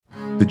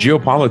The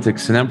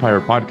Geopolitics and Empire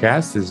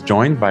podcast is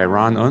joined by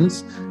Ron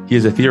Unz. He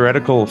is a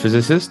theoretical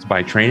physicist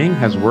by training,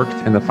 has worked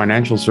in the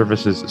financial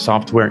services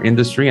software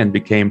industry, and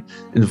became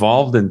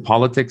involved in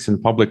politics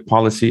and public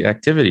policy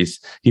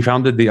activities. He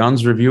founded the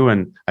Unz Review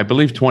in, I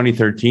believe,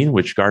 2013,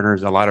 which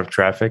garners a lot of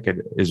traffic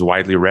and is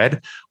widely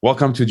read.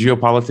 Welcome to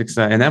Geopolitics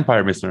and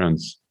Empire, Mr.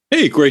 Unz.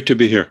 Hey, great to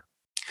be here.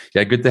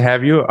 Yeah, good to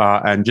have you.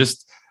 And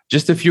just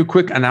a few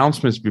quick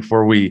announcements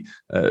before we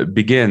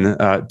begin.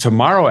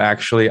 Tomorrow,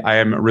 actually, I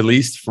am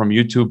released from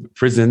YouTube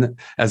prison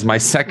as my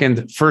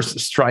first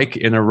strike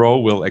in a row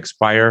will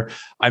expire.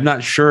 I'm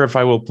not sure if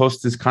I will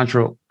post this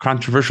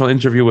controversial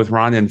interview with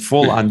Ron in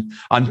full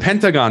on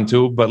Pentagon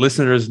too, but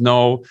listeners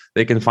know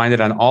they can find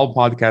it on all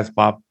podcast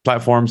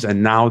platforms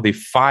and now the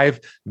 5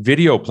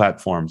 video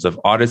platforms of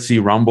Odyssey,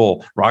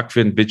 Rumble,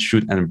 Rockfin,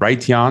 BitChute, and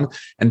Brighteon.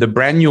 And the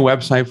brand new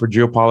website for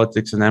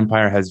Geopolitics and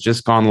Empire has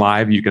just gone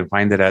live. You can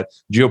find it at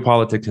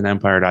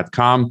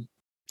geopoliticsandempire.com.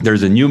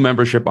 There's a new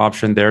membership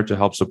option there to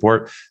help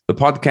support the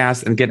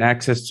podcast and get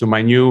access to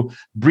my new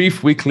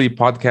brief weekly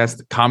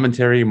podcast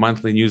commentary,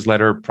 monthly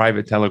newsletter,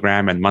 private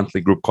Telegram, and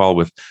monthly group call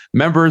with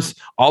members.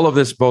 All of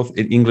this both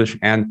in English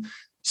and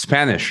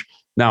Spanish.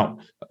 Now,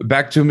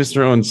 back to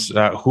Mr. Unz,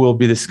 who will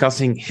be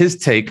discussing his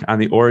take on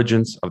the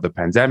origins of the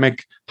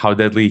pandemic, how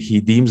deadly he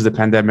deems the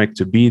pandemic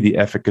to be, the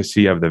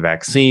efficacy of the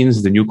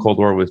vaccines, the new Cold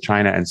War with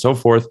China, and so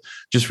forth.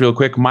 Just real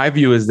quick, my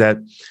view is that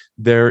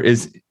there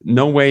is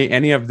no way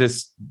any of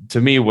this, to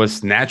me,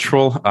 was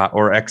natural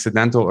or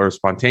accidental or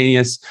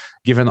spontaneous.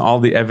 Given all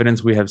the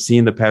evidence we have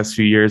seen the past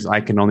few years, I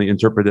can only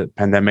interpret the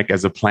pandemic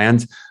as a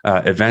planned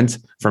event.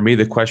 For me,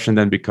 the question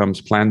then becomes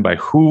planned by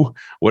who?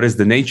 What is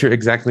the nature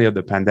exactly of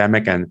the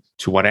pandemic and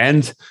to what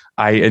end?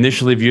 I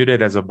initially viewed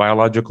it as a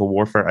biological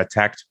warfare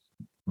attack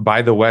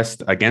by the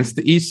West against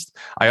the East.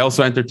 I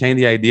also entertained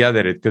the idea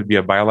that it could be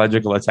a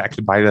biological attack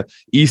by the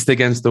East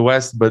against the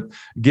West. But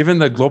given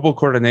the global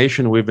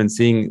coordination we've been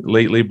seeing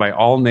lately by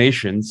all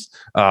nations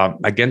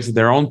against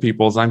their own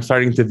peoples, I'm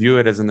starting to view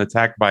it as an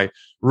attack by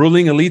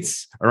ruling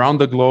elites around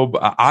the globe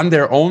on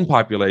their own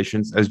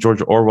populations, as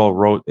George Orwell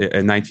wrote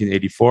in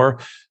 1984.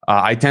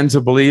 I tend to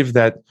believe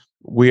that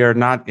we are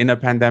not in a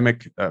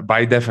pandemic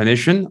by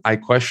definition. I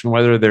question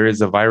whether there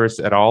is a virus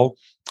at all.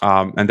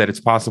 And that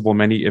it's possible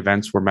many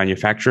events were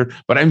manufactured,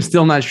 but I'm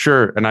still not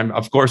sure. And I'm,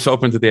 of course,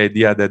 open to the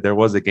idea that there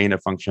was a gain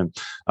of function,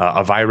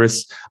 a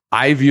virus.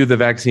 I view the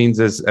vaccines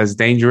as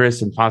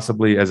dangerous and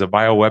possibly as a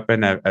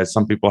bioweapon, as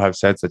some people have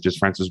said, such as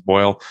Francis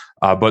Boyle.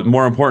 But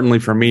more importantly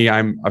for me,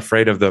 I'm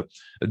afraid of that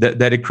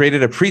it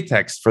created a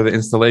pretext for the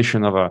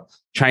installation of a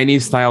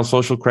Chinese-style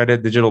social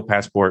credit digital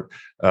passport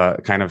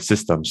kind of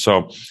system.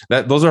 So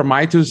those are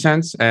my 2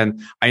 cents.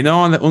 And I know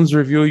on the Unz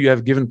Review, you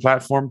have given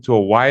platform to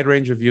a wide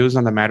range of views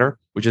on the matter,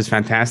 which is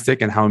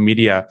fantastic and how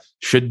media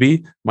should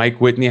be. Mike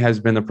Whitney has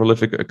been a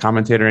prolific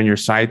commentator in your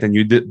site,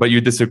 and but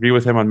you disagree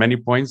with him on many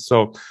points.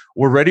 So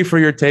we're ready for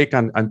your take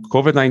on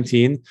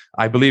COVID-19.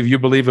 I believe you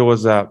believe it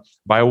was a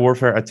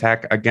biowarfare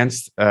attack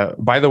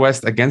by the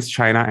West against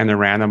China and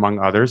Iran, among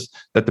others,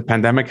 that the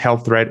pandemic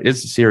health threat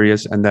is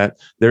serious and that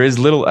there is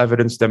little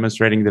evidence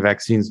demonstrating the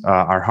vaccines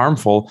are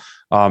harmful.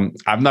 I'm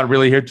not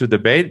really here to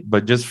debate,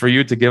 but just for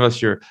you to give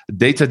us your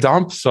data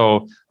dump.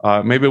 So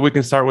maybe we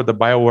can start with the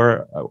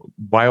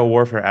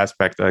biowarfare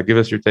aspect. Give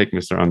us your take,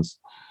 Mr. Unz.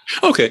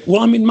 Okay.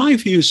 Well, I mean, my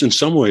views in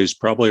some ways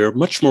probably are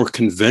much more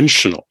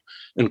conventional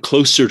and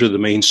closer to the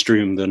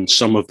mainstream than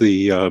some of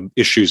the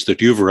issues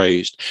that you've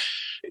raised.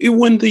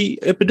 When the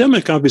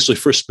epidemic obviously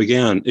first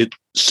began, it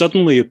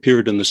suddenly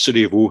appeared in the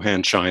city of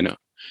Wuhan, China.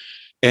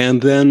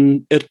 And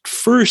then at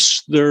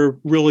first,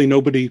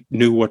 nobody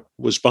knew what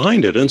was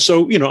behind it. And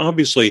so,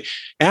 obviously,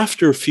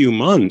 after a few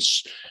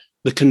months,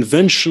 the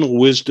conventional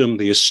wisdom,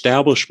 the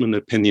establishment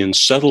opinion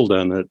settled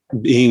on it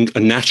being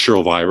a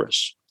natural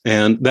virus.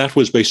 And that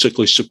was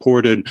basically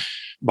supported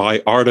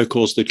by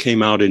articles that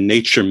came out in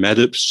Nature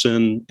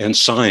Medicine and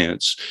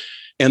Science.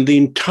 And the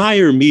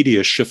entire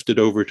media shifted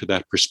over to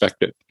that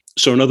perspective.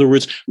 So in other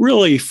words,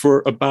 really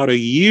for about a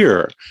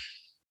year,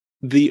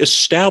 the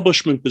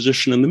establishment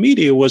position in the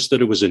media was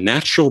that it was a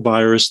natural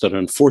virus that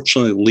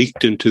unfortunately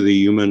leaked into the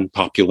human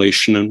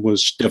population and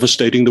was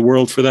devastating the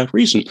world for that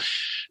reason.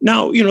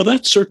 Now,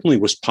 that certainly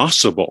was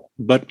possible.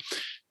 But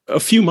a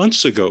few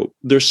months ago,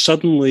 there's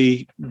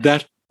suddenly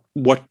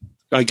what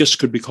I guess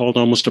could be called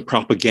almost a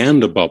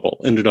propaganda bubble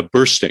ended up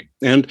bursting.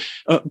 And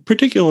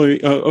particularly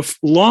a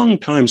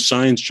longtime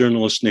science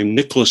journalist named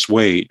Nicholas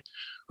Wade,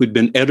 who'd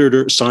been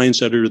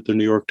science editor at the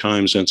New York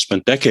Times and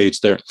spent decades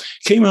there,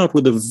 came out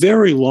with a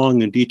very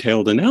long and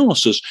detailed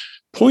analysis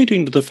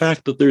pointing to the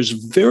fact that there's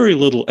very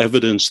little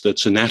evidence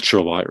that's a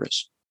natural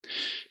virus.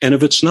 And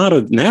if it's not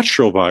a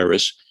natural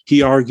virus,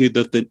 he argued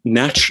that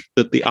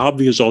the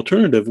obvious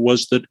alternative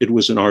was that it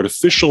was an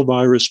artificial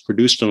virus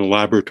produced in a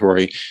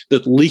laboratory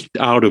that leaked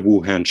out of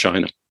Wuhan,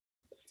 China.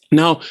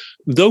 Now,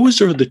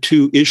 those are the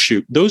two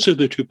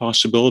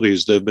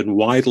possibilities that have been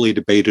widely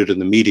debated in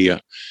the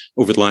media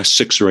over the last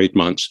 6 or 8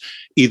 months.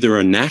 Either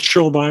a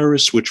natural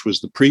virus, which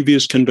was the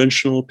previous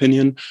conventional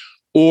opinion,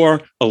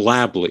 or a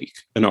lab leak,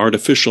 an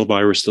artificial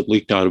virus that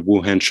leaked out of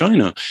Wuhan,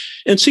 China.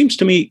 And it seems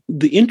to me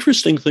the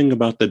interesting thing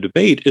about the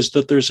debate is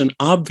that there's an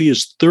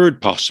obvious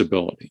third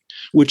possibility,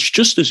 which,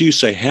 just as you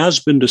say, has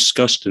been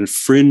discussed in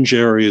fringe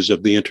areas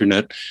of the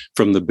internet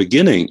from the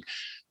beginning,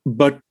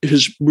 but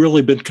has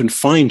really been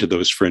confined to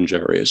those fringe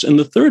areas. And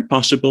the third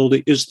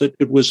possibility is that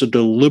it was a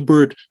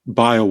deliberate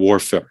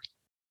biowarfare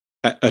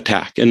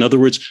attack. In other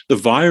words, the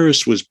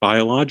virus was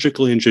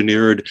biologically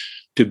engineered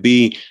to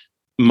be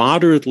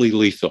moderately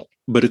lethal,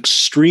 but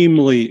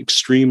extremely,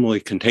 extremely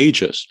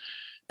contagious.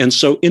 And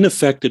so, in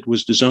effect, it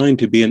was designed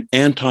to be an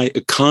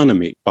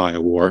anti-economy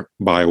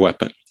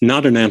bioweapon,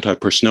 not an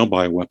anti-personnel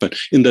bioweapon,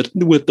 in that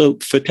with the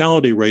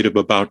fatality rate of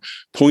about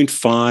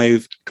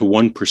 0.5 to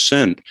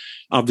 1%,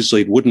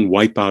 obviously it wouldn't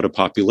wipe out a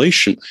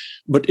population,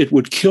 but it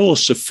would kill a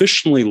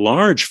sufficiently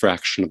large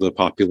fraction of the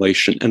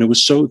population. And it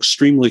was so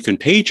extremely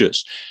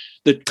contagious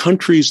that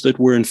countries that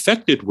were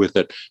infected with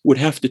it would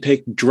have to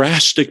take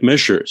drastic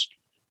measures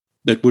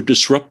that would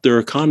disrupt their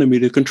economy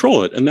to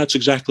control it. And that's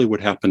exactly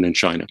what happened in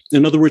China.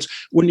 In other words,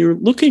 when you're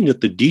looking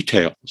at the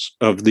details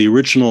of the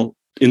original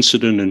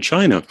incident in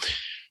China,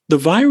 the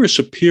virus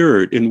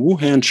appeared in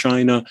Wuhan,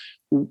 China,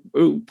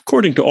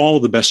 according to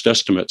all the best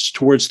estimates,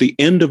 towards the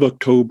end of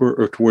October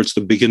or towards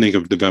the beginning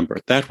of November.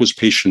 That was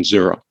patient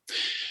zero.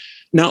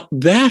 Now,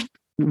 that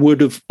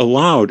would have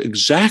allowed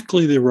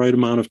exactly the right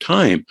amount of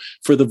time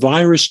for the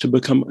virus to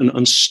become an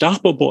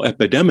unstoppable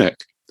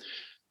epidemic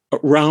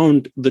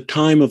around the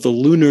time of the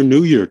Lunar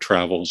New Year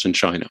travels in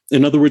China.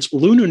 In other words,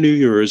 Lunar New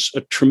Year is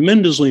a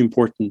tremendously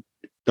important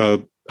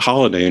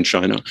holiday in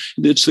China.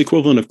 It's the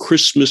equivalent of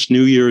Christmas,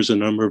 New Year's, a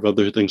number of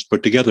other things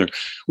put together,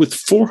 with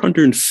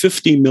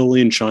 450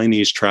 million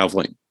Chinese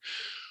traveling.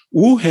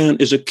 Wuhan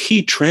is a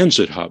key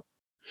transit hub.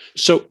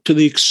 So to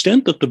the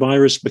extent that the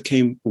virus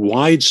became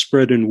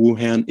widespread in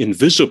Wuhan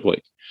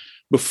invisibly,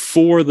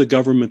 before the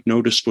government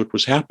noticed what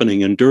was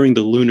happening and during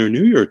the Lunar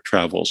New Year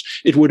travels,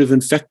 it would have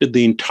infected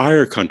the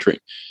entire country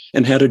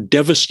and had a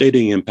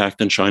devastating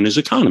impact on China's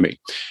economy.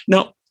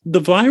 Now, the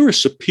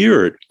virus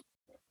appeared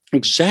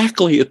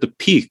exactly at the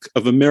peak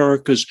of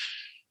America's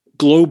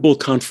global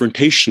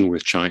confrontation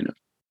with China.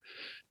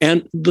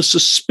 And the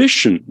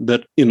suspicion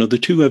that, the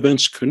two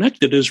events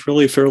connected is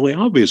really a fairly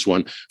obvious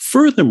one.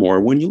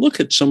 Furthermore, when you look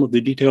at some of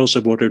the details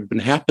of what had been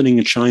happening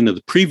in China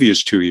the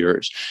previous 2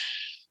 years,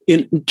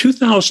 in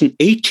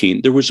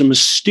 2018, there was a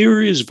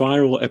mysterious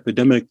viral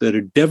epidemic that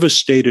had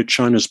devastated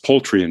China's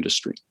poultry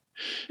industry.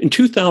 In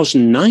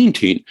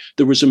 2019,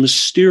 there was a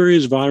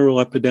mysterious viral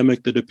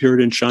epidemic that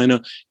appeared in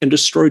China and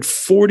destroyed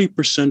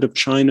 40% of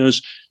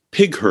China's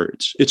pig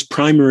herds, its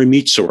primary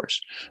meat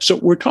source. So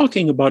we're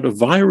talking about a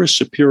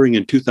virus appearing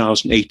in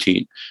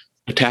 2018,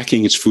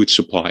 attacking its food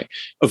supply,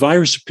 a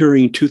virus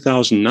appearing in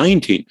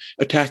 2019,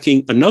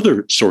 attacking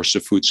another source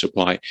of food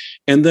supply,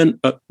 and then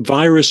a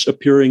virus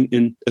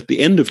appearing at the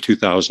end of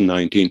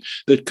 2019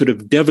 that could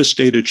have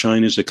devastated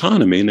China's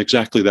economy in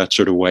exactly that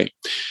sort of way.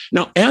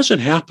 Now, as it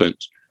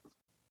happens,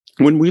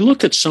 when we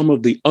look at some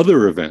of the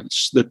other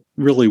events that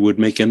really would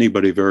make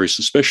anybody very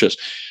suspicious,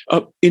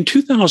 in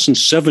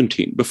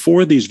 2017,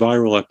 before these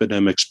viral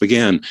epidemics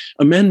began,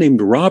 a man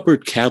named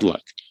Robert Kadlec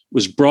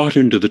was brought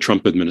into the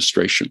Trump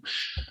administration.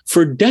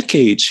 For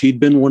decades, he'd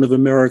been one of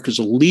America's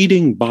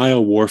leading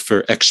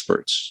biowarfare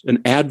experts,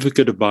 an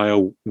advocate of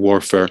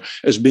biowarfare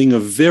as being a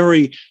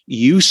very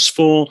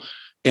useful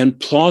and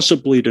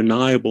plausibly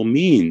deniable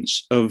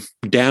means of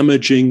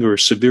damaging or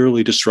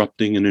severely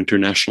disrupting an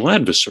international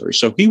adversary.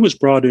 So he was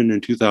brought in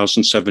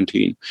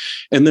 2017.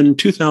 And then in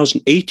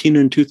 2018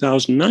 and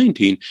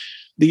 2019,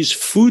 these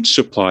food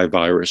supply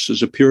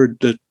viruses appeared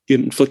that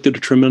inflicted a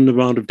tremendous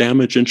amount of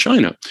damage in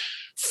China.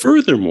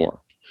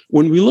 Furthermore,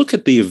 when we look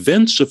at the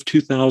events of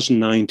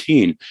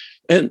 2019,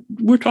 and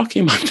we're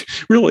talking about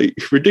really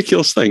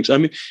ridiculous things. I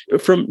mean,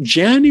 from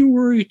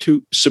January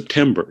to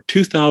September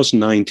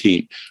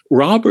 2019,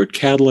 Robert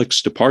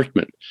Kadlec's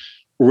department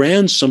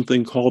ran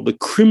something called the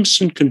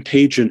Crimson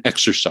Contagion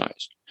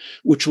Exercise,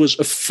 which was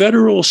a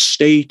federal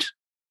state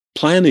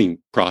planning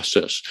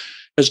process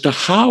as to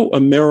how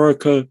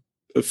America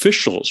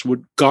officials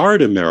would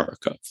guard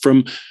America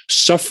from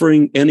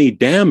suffering any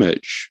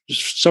damage,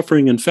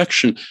 suffering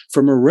infection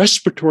from a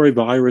respiratory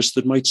virus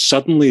that might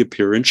suddenly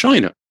appear in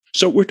China.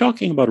 So we're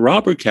talking about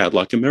Robert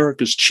Kadlec,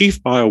 America's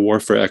chief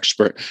biowarfare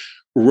expert,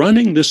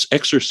 running this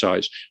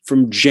exercise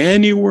from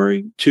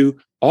January to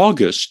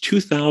August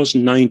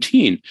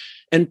 2019.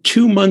 And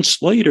 2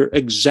 months later,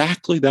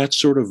 exactly that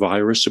sort of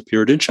virus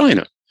appeared in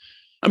China.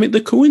 I mean,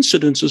 the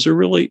coincidences are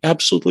really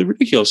absolutely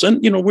ridiculous.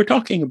 And, we're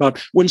talking about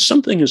when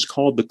something is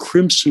called the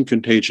Crimson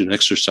Contagion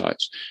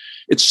Exercise,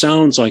 it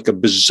sounds like a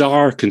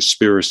bizarre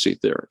conspiracy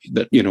theory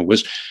that,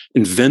 was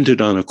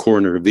invented on a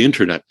corner of the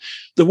internet.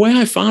 The way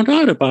I found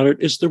out about it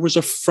is there was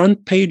a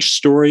front page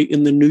story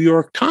in the New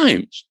York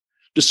Times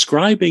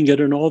describing it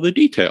in all the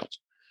details.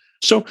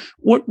 So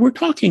what we're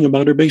talking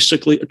about are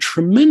basically a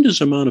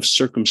tremendous amount of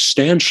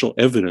circumstantial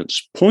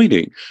evidence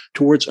pointing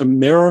towards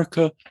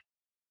America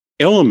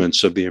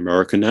elements of the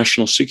American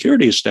national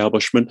security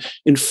establishment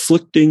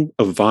inflicting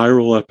a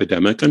viral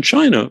epidemic on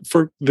China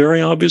for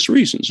very obvious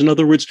reasons. In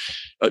other words,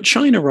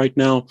 China right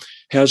now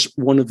has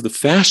one of the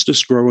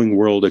fastest growing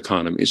world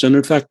economies. And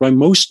in fact, by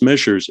most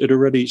measures, it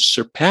already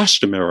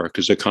surpassed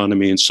America's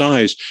economy in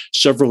size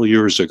several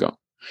years ago.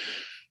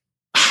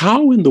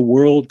 How in the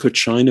world could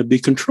China be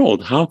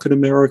controlled? How could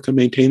America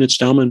maintain its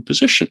dominant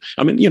position?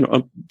 I mean,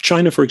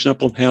 China, for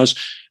example, has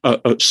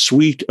a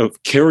suite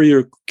of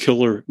carrier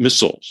killer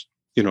missiles,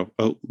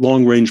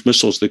 long-range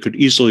missiles that could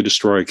easily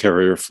destroy a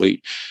carrier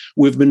fleet.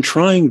 We've been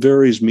trying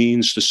various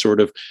means to sort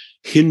of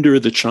hinder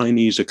the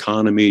Chinese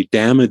economy,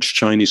 damage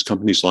Chinese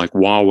companies like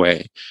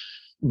Huawei.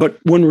 But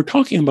when we're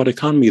talking about an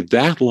economy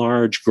that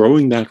large,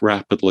 growing that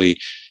rapidly,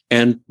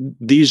 and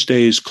these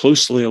days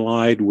closely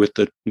allied with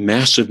the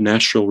massive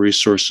natural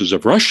resources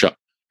of Russia,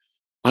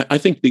 I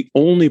think the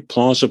only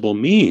plausible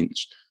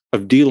means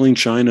of dealing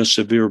China a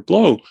severe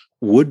blow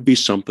would be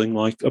something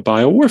like a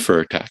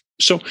biowarfare attack.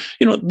 So,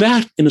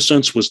 that in a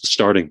sense was the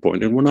starting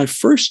point. And when I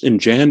first in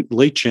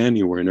late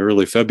January and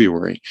early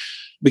February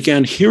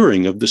began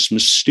hearing of this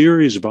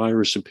mysterious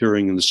virus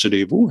appearing in the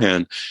city of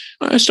Wuhan,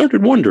 I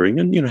started wondering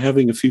and,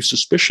 having a few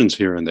suspicions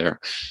here and there.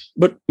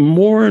 But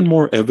more and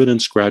more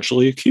evidence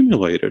gradually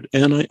accumulated.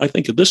 And I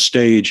think at this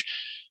stage,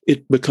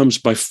 it becomes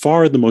by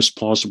far the most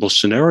plausible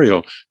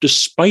scenario,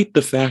 despite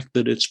the fact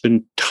that it's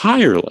been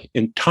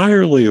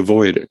entirely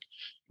avoided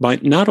by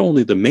not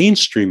only the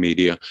mainstream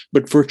media,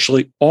 but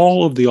virtually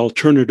all of the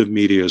alternative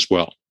media as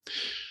well.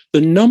 The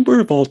number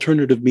of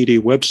alternative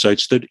media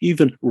websites that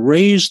even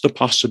raise the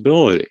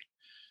possibility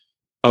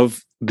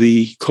of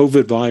the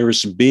COVID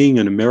virus being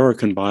an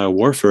American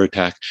biowarfare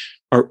attack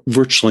are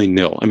virtually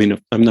nil. I mean,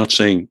 I'm not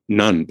saying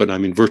none, but I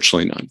mean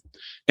virtually none.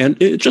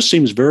 And it just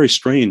seems very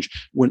strange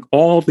when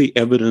all the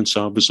evidence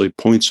obviously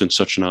points in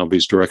such an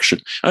obvious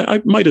direction.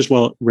 I might as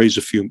well raise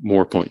a few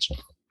more points.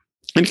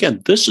 And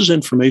again, this is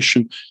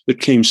information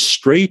that came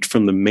straight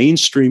from the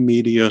mainstream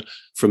media,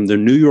 from the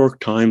New York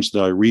Times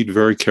that I read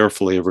very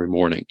carefully every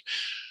morning.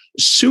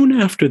 Soon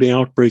after the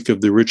outbreak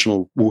of the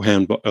original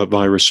Wuhan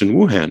virus in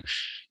Wuhan,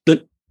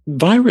 the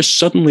virus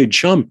suddenly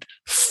jumped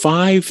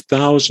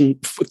 3,000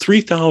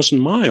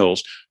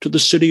 miles to the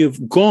city of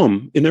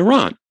Qom in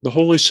Iran, the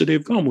holy city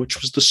of Qom, which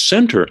was the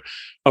center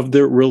of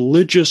their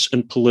religious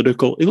and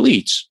political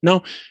elites.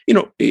 Now,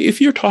 if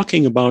you're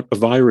talking about a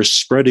virus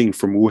spreading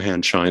from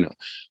Wuhan, China,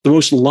 the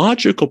most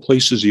logical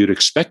places you'd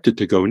expect it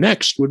to go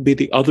next would be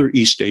the other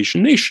East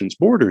Asian nations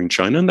bordering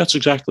China, and that's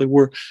exactly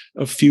where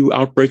a few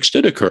outbreaks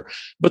did occur.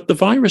 But the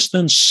virus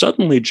then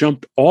suddenly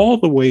jumped all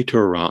the way to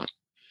Iran.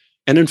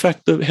 And in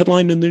fact, the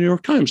headline in the New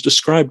York Times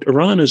described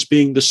Iran as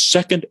being the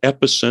second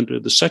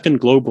epicenter, the second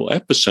global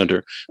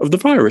epicenter of the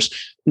virus.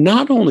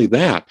 Not only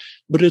that,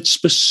 but it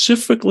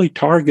specifically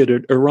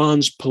targeted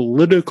Iran's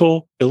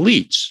political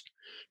elites.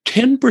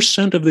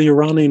 10% of the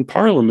Iranian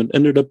parliament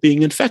ended up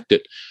being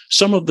infected.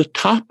 Some of the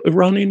top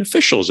Iranian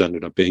officials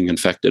ended up being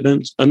infected,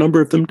 and a number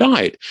of them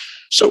died.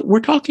 So we're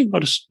talking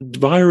about a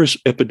virus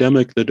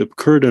epidemic that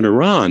occurred in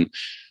Iran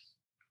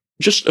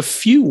just a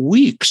few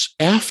weeks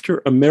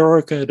after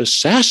America had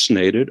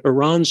assassinated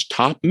Iran's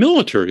top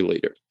military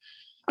leader.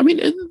 I mean,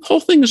 the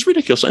whole thing is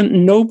ridiculous,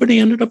 and nobody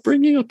ended up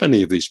bringing up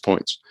any of these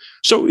points.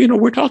 So,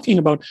 we're talking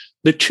about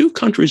the two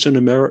countries in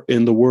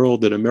the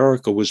world that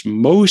America was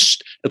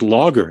most at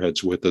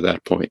loggerheads with at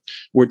that point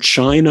were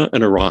China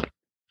and Iran.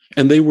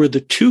 And they were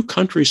the two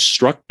countries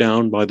struck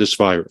down by this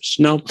virus.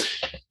 Now,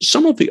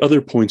 some of the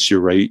other points you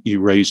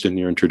raised in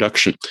your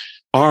introduction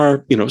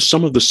are,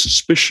 some of the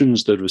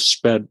suspicions that have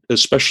spread,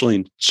 especially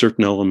in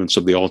certain elements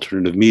of the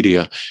alternative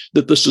media,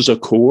 that this is a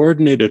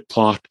coordinated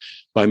plot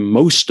by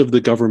most of the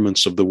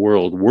governments of the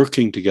world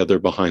working together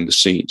behind the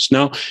scenes.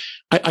 Now,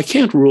 I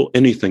can't rule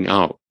anything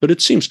out, but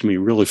it seems to me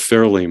really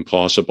fairly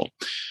implausible.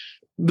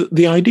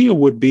 The idea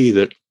would be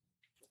that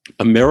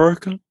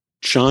America,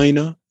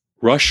 China,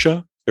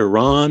 Russia,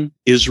 Iran,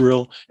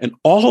 Israel, and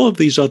all of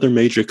these other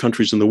major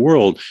countries in the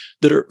world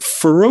that are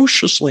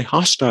ferociously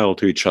hostile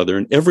to each other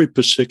in every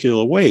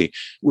particular way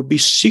would be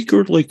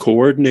secretly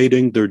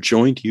coordinating their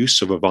joint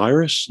use of a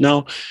virus.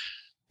 Now,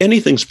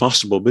 anything's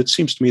possible, but it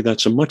seems to me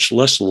that's a much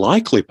less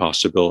likely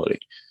possibility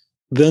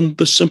than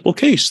the simple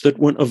case that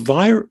when a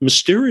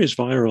mysterious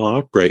viral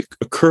outbreak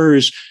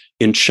occurs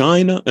in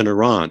China and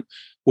Iran,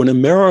 when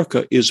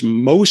America is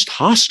most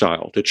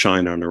hostile to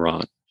China and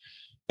Iran,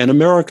 and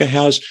America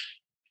has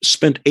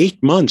spent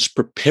 8 months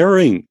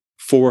preparing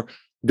for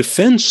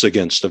defense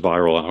against a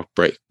viral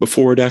outbreak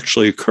before it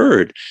actually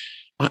occurred,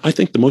 I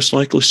think the most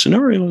likely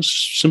scenario is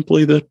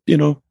simply that,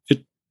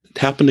 it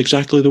happened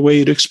exactly the way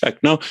you'd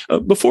expect. Now,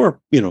 before,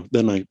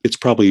 it's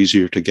probably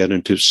easier to get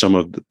into some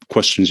of the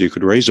questions you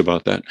could raise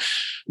about that.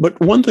 But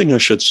one thing I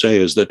should say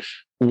is that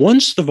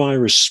once the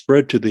virus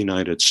spread to the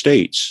United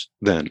States,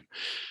 then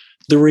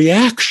the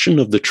reaction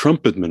of the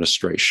Trump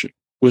administration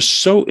was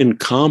so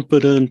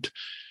incompetent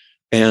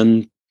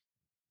and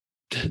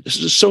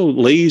so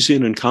lazy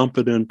and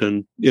incompetent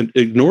and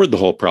ignored the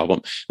whole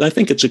problem. I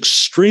think it's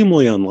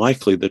extremely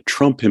unlikely that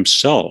Trump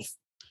himself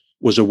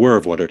was aware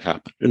of what had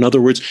happened. In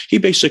other words, he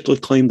basically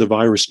claimed the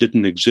virus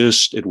didn't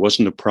exist. It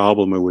wasn't a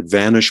problem. It would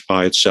vanish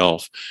by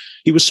itself.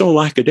 He was so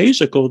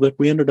lackadaisical that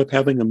we ended up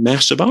having a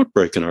massive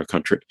outbreak in our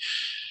country.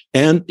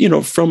 And,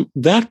 from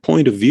that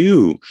point of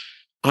view,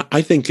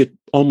 I think it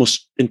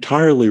almost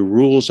entirely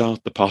rules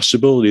out the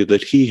possibility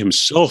that he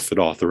himself had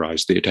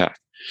authorized the attack.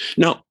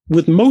 Now,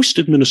 with most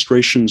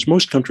administrations,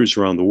 most countries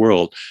around the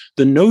world,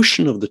 the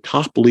notion of the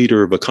top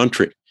leader of a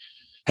country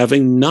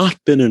having not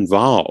been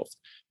involved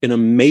in a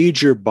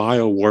major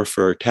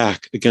biowarfare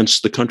attack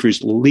against the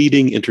country's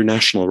leading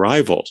international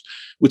rivals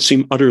would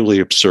seem utterly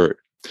absurd.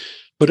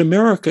 But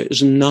America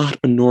is not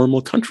a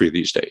normal country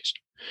these days.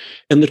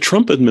 And the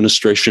Trump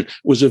administration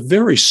was a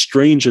very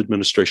strange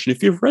administration.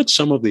 If you've read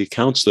some of the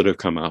accounts that have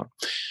come out,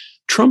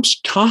 Trump's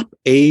top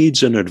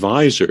aides and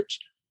advisors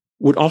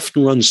would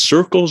often run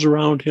circles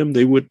around him.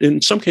 They would,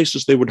 in some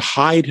cases, they would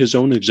hide his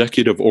own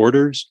executive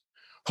orders,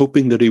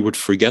 hoping that he would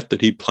forget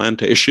that he planned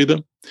to issue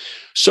them.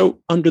 So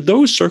under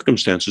those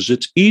circumstances,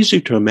 it's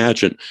easy to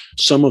imagine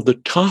some of the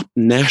top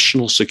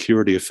national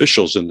security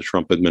officials in the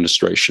Trump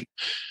administration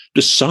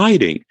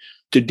deciding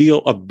to deal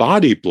a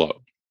body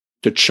blow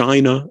to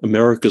China,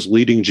 America's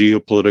leading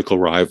geopolitical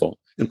rival,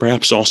 and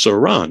perhaps also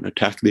Iran,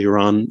 attack the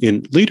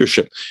Iranian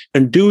leadership,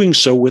 and doing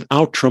so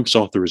without Trump's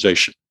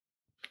authorization.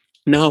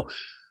 Now,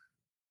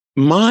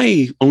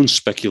 my own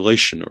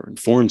speculation or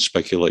informed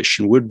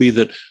speculation would be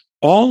that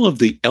all of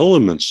the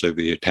elements of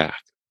the attack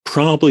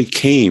probably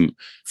came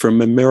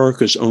from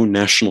America's own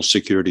national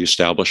security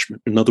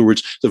establishment. In other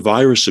words, the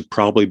virus had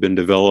probably been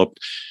developed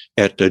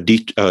at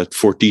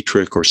Fort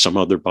Detrick or some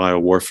other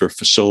biowarfare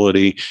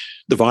facility.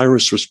 The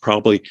virus was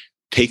probably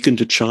taken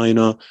to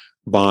China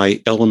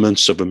by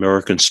elements of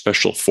American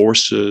special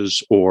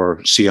forces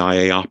or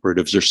CIA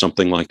operatives or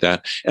something like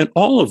that. And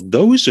all of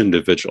those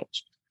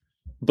individuals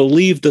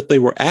believed that they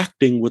were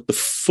acting with the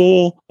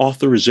full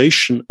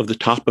authorization of the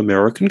top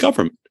American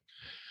government.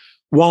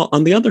 While,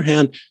 on the other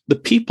hand, the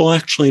people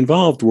actually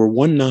involved were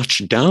one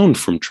notch down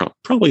from Trump,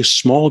 probably a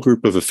small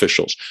group of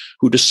officials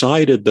who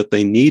decided that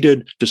they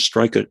needed to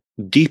strike a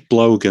deep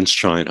blow against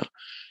China.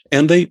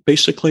 And they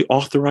basically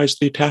authorized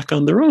the attack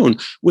on their own,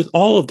 with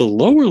all of the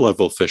lower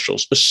level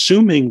officials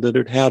assuming that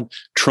it had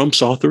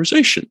Trump's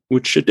authorization,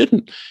 which it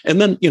didn't. And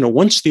then,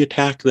 once the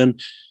attack then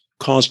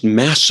caused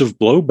massive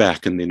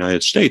blowback in the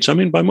United States. I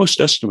mean, by most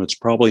estimates,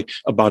 probably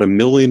about 1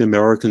 million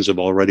Americans have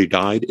already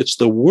died. It's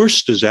the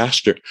worst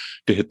disaster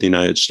to hit the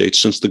United States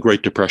since the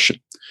Great Depression.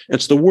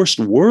 It's the worst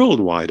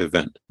worldwide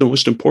event, the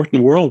most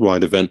important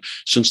worldwide event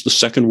since the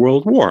Second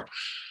World War.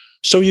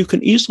 So you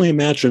can easily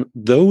imagine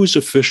those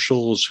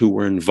officials who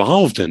were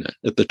involved in it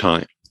at the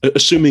time,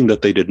 assuming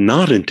that they did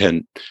not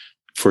intend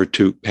for it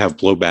to have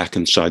blowback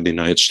inside the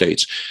United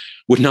States,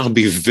 would now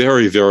be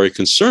very, very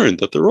concerned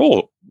that their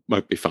role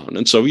might be found.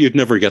 And so you'd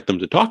never get them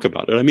to talk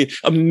about it. I mean,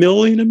 1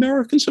 million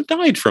Americans have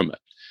died from it.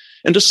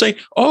 And to say,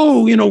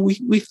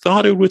 we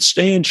thought it would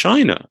stay in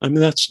China. I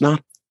mean, that's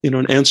not,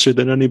 an answer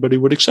that anybody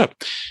would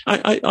accept.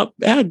 I'll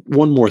add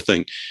one more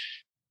thing.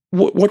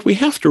 What we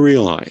have to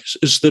realize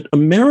is that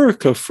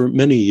America for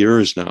many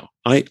years now,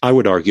 I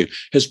would argue,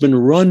 has been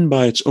run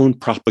by its own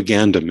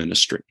propaganda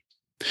ministry.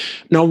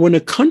 Now, when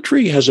a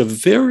country has a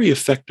very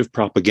effective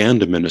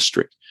propaganda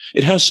ministry,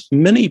 it has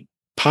many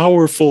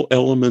powerful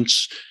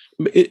elements.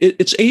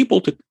 It's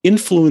able to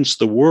influence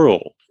the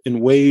world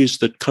in ways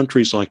that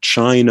countries like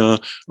China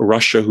or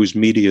Russia, whose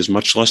media is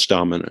much less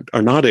dominant,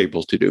 are not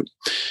able to do.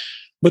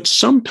 But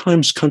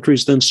sometimes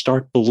countries then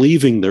start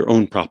believing their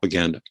own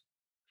propaganda.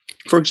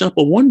 For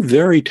example, one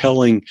very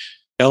telling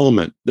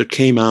element that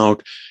came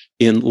out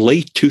in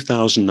late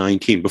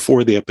 2019,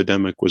 before the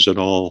epidemic was at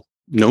all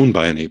known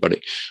by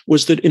anybody,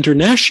 was that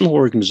international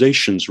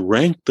organizations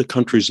ranked the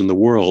countries in the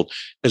world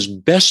as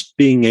best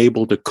being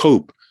able to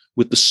cope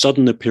with the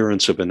sudden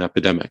appearance of an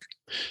epidemic.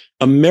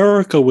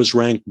 America was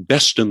ranked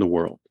best in the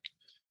world.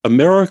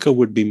 America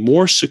would be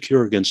more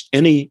secure against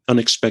any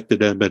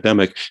unexpected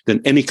epidemic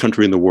than any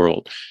country in the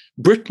world.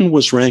 Britain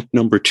was ranked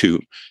number 2,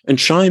 and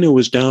China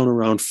was down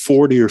around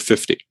 40 or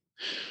 50.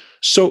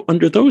 So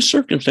under those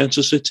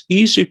circumstances, it's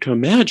easy to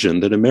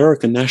imagine that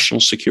American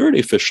national security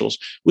officials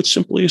would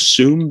simply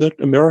assume that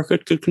America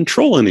could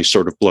control any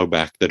sort of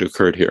blowback that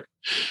occurred here.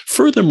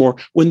 Furthermore,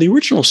 when the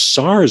original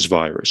SARS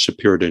virus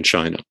appeared in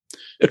China,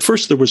 at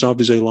first there was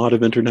obviously a lot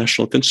of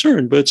international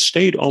concern, but it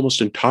stayed almost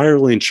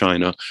entirely in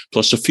China,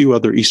 plus a few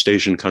other East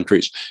Asian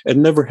countries,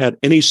 and never had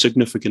any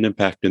significant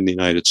impact in the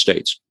United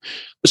States.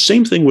 The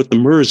same thing with the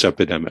MERS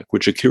epidemic,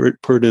 which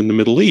occurred in the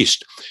Middle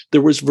East.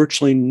 There was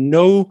virtually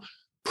no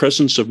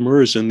presence of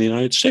MERS in the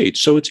United States.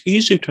 So it's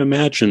easy to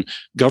imagine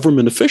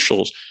government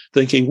officials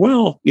thinking,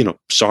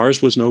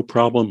 SARS was no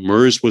problem,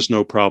 MERS was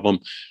no problem.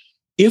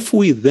 If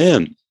we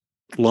then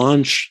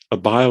launch a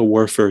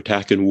biowarfare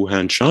attack in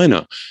Wuhan,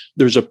 China,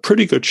 there's a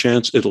pretty good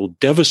chance it'll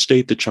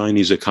devastate the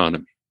Chinese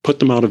economy, put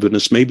them out of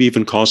business, maybe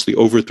even cause the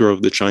overthrow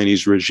of the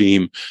Chinese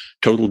regime,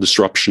 total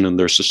disruption in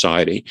their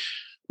society.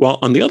 While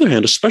on the other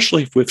hand,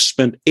 especially if we've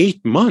spent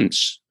 8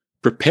 months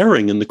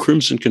preparing in the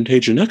Crimson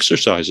Contagion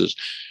exercises,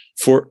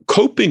 for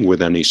coping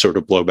with any sort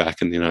of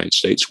blowback in the United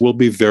States. We'll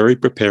be very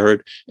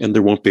prepared, and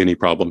there won't be any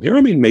problem here.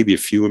 I mean, maybe a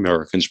few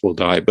Americans will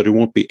die, but it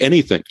won't be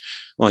anything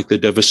like the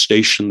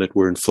devastation that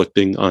we're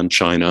inflicting on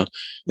China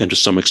and to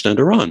some extent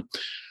Iran.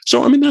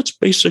 So, I mean, that's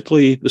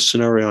basically the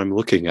scenario I'm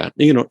looking at.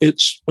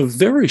 It's a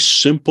very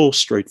simple,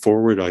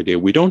 straightforward idea.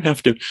 We don't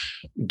have to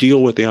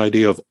deal with the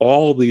idea of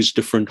all these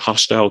different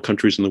hostile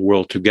countries in the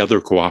world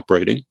together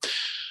cooperating.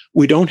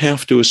 We don't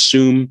have to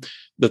assume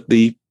that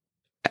the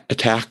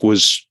attack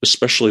was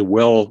especially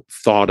well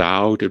thought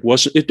out.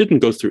 It didn't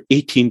go through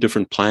 18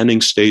 different planning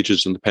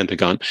stages in the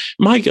Pentagon.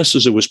 My guess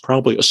is it was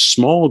probably a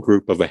small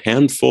group of a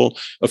handful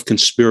of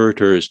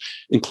conspirators,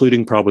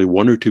 including probably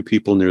one or two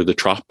people near the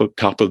top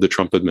of the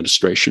Trump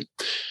administration.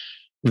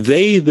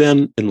 They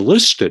then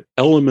enlisted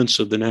elements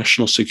of the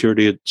national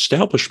security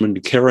establishment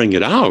in carrying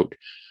it out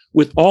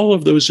with all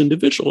of those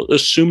individuals,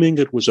 assuming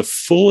it was a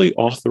fully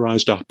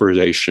authorized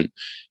operation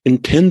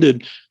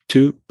intended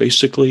to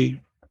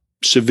basically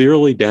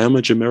severely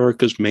damage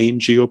America's main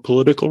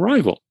geopolitical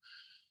rival.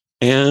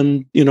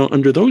 And,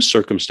 under those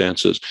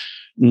circumstances,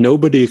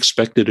 nobody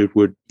expected it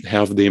would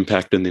have the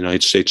impact in the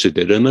United States it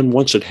did. And then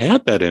once it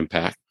had that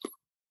impact,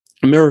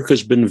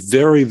 America's been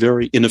very,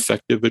 very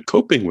ineffective at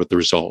coping with the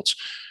results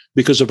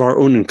because of our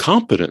own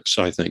incompetence,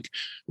 I think,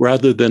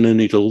 rather than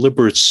any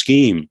deliberate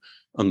scheme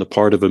on the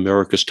part of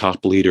America's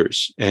top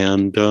leaders.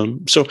 And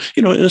so,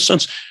 in a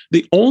sense,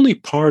 the only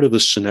part of the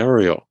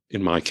scenario,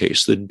 in my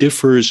case, that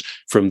differs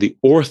from the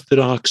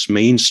orthodox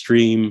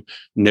mainstream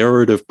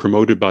narrative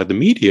promoted by the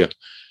media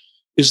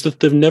is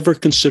that they've never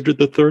considered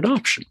the third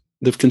option.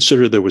 They've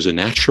considered there was a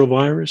natural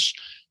virus,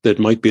 that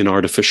might be an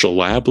artificial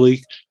lab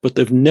leak, but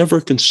they've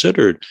never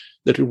considered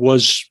that it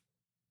was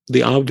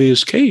the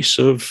obvious case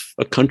of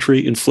a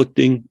country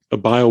inflicting a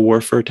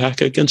biowarfare attack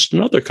against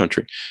another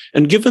country.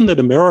 And given that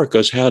America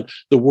has had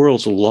the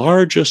world's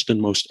largest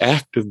and most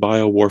active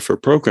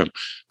biowarfare program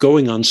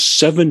going on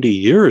 70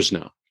 years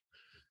now,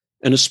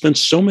 and has spent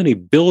so many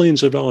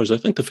billions of dollars, I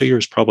think the figure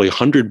is probably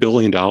 $100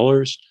 billion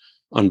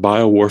on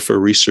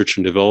biowarfare research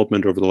and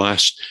development over the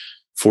last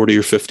 40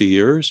 or 50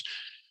 years.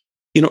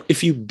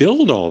 If you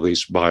build all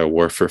these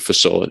biowarfare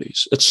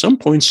facilities, at some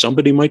point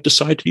somebody might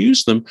decide to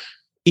use them,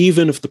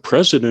 even if the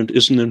president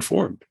isn't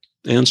informed.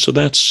 And so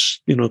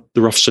that's, the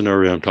rough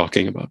scenario I'm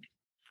talking about.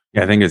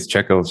 Yeah, I think it's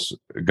Chekhov's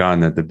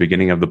gun at the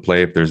beginning of the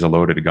play. If there's a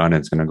loaded gun,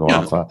 it's going to go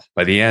off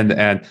by the end.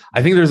 And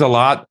I think there's a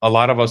lot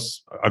of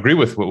us agree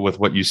with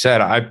what you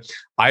said.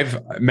 I've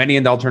many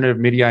in the alternative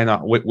media,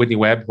 and Whitney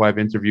Webb, who I've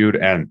interviewed,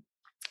 and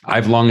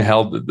I've long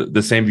held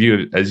the same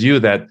view as you,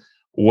 that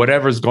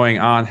whatever's going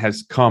on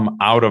has come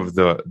out of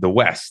the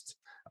West,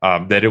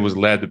 that it was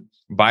led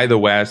by the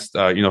West.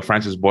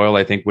 Francis Boyle,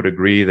 I think, would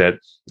agree that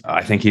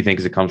I think he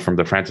thinks it comes from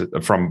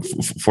from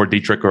Fort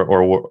Detrick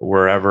or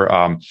wherever.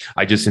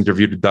 I just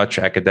interviewed a Dutch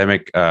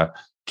academic,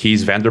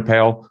 Kees van der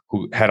Pijl,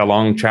 who had a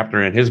long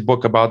chapter in his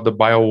book about the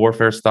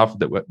biowarfare stuff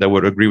that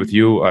would agree with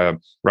you.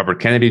 Robert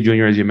Kennedy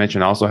Jr., as you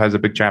mentioned, also has a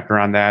big chapter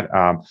on that,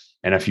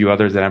 and a few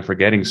others that I'm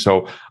forgetting.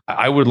 So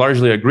I would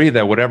largely agree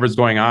that whatever's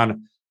going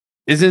on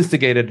is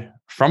instigated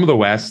from the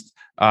West.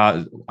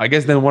 I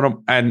guess then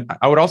and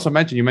I would also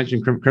mention, you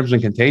mentioned Crimson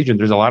Contagion.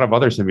 There's a lot of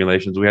other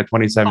simulations. We had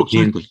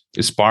 2017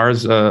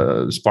 SPARS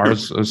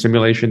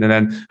simulation. And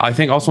then I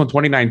think also in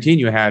 2019,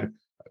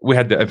 we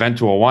had the Event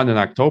 201 in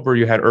October.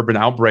 You had Urban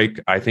Outbreak.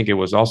 I think it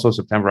was also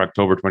September,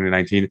 October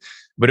 2019.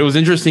 But it was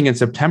interesting, in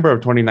September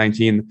of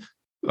 2019,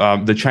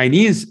 the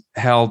Chinese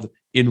held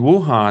in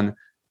Wuhan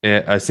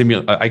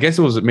I guess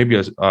it was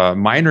maybe a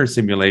minor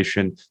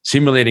simulation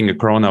simulating a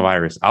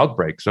coronavirus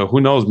outbreak. So who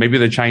knows? Maybe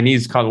the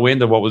Chinese caught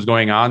wind of what was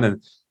going on,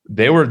 and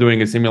they were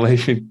doing a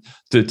simulation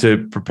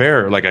to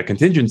prepare like a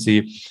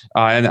contingency.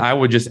 And I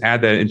would just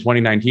add that in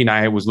 2019,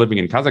 I was living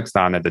in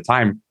Kazakhstan at the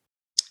time,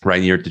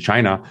 right near to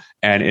China.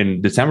 And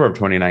in December of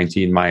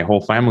 2019, my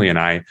whole family and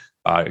I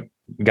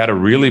got a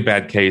really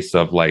bad case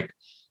of like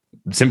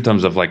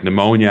symptoms of like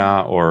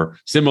pneumonia or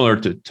similar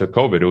to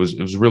COVID. It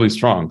was really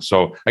strong.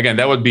 So again,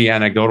 that would be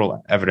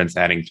anecdotal evidence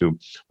adding to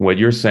what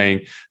you're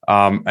saying.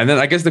 And then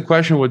I guess the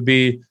question would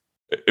be,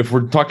 if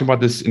we're talking about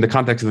this in the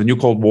context of the new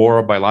Cold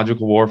War,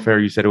 biological warfare,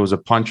 you said it was a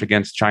punch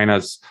against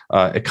China's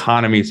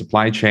economy,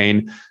 supply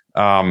chain.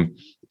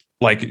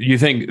 Like, you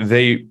think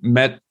they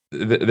met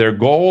their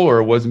goal,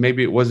 or was it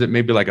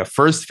maybe like a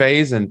first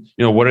phase? And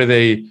what do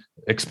they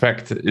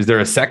expect? Is there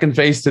a second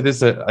phase to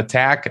this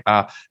attack?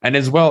 And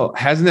as well,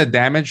 hasn't it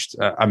damaged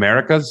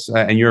America's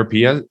and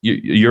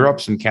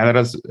Europe's and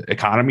Canada's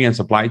economy and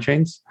supply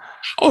chains?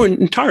 Oh,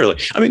 entirely.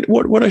 I mean,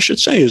 what I should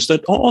say is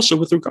that also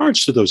with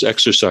regards to those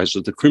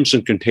exercises, the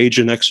Crimson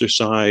Contagion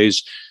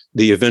exercise,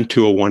 the Event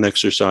 201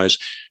 exercise,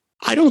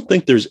 I don't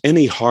think there's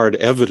any hard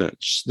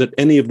evidence that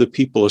any of the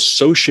people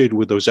associated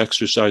with those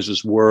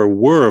exercises were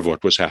aware of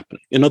what was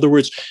happening. In other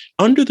words,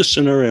 under the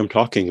scenario I'm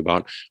talking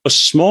about, a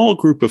small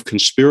group of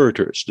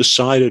conspirators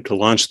decided to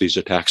launch these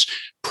attacks.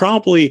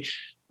 Probably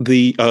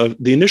the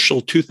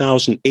initial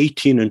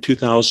 2018 and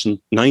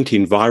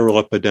 2019 viral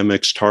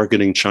epidemics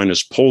targeting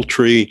China's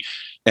poultry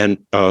and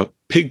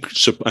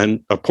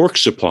pork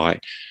supply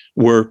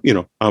were,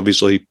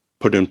 obviously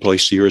put in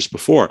place years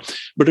before.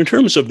 But in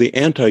terms of the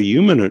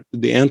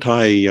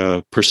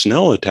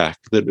anti-personnel attack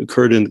that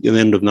occurred in the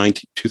end of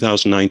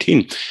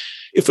 2019,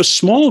 if a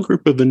small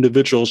group of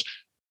individuals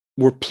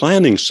were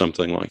planning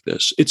something like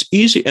this, it's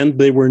easy, and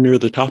they were near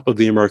the top of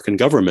the American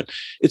government,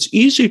 it's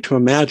easy to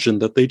imagine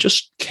that they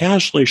just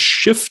casually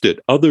shifted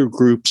other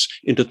groups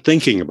into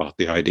thinking about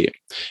the idea.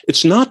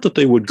 It's not that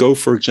they would go,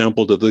 for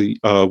example, to the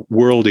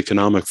World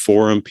Economic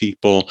Forum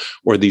people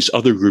or these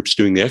other groups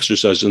doing the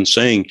exercise and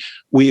saying,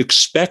 we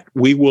expect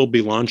we will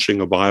be launching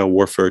a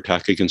biowarfare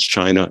attack against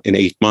China in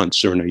 8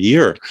 months or in a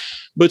year.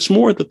 But it's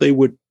more that they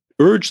would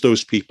urge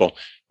those people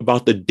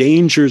about the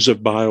dangers of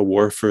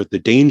biowarfare, the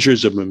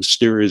dangers of a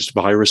mysterious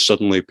virus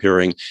suddenly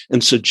appearing,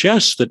 and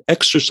suggest that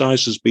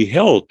exercises be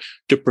held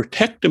to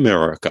protect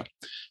America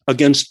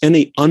against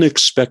any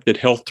unexpected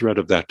health threat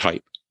of that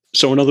type.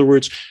 So in other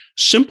words,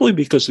 simply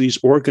because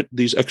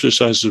these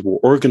exercises were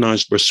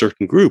organized by a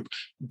certain group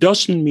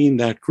doesn't mean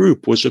that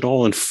group was at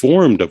all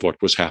informed of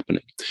what was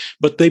happening.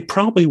 But they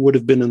probably would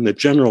have been in the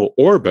general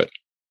orbit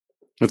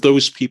of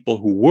those people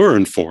who were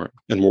informed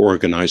and were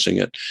organizing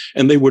it.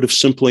 And they would have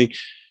simply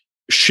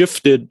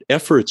shifted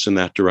efforts in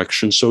that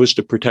direction so as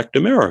to protect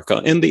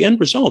America. And the end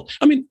result,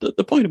 I mean,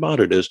 the point about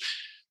it is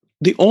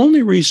the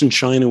only reason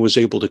China was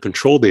able to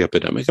control the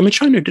epidemic, I mean,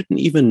 China didn't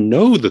even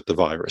know that the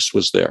virus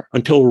was there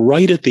until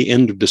right at the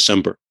end of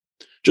December,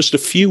 just a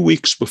few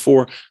weeks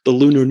before the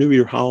Lunar New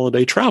Year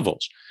holiday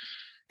travels.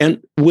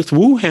 And with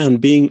Wuhan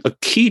being a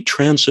key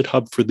transit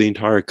hub for the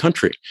entire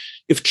country,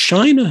 if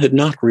China had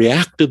not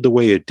reacted the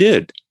way it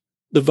did,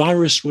 the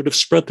virus would have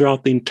spread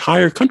throughout the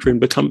entire country and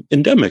become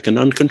endemic and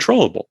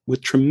uncontrollable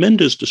with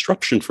tremendous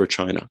disruption for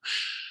China.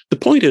 The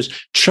point is,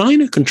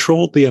 China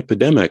controlled the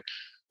epidemic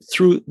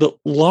through the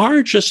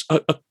largest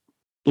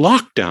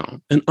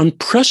lockdown, an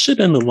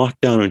unprecedented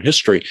lockdown in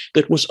history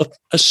that was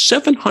a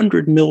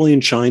 700 million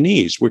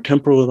Chinese were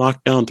temporarily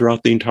locked down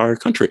throughout the entire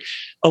country,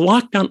 a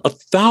lockdown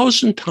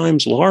 1,000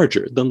 times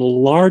larger than the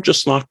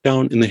largest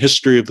lockdown in the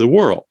history of the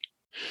world.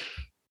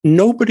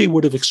 Nobody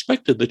would have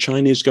expected the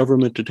Chinese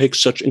government to take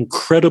such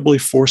incredibly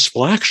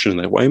forceful action in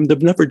that way. I mean,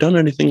 they've never done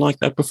anything like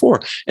that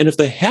before. And if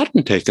they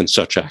hadn't taken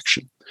such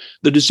action,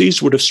 the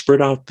disease would have spread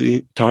out the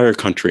entire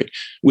country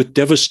with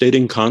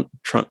devastating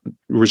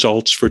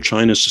results for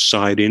China's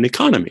society and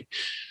economy.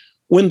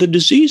 When the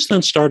disease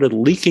then started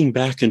leaking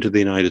back into the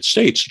United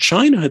States,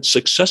 China had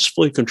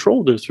successfully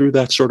controlled it through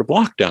that sort of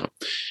lockdown.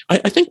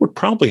 I think what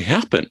probably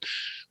happened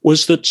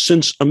was that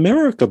since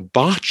America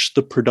botched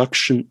the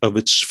production of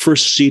its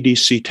first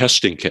CDC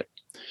testing kit,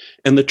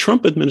 and the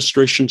Trump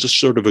administration just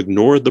sort of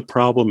ignored the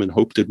problem and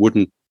hoped it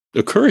wouldn't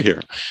occur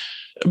here,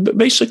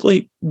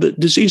 basically the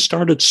disease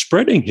started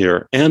spreading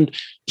here. And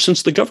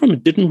since the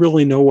government didn't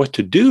really know what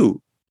to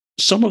do,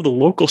 some of the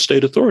local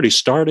state authorities,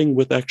 starting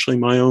with actually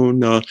my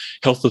own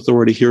health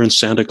authority here in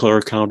Santa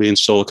Clara County in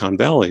Silicon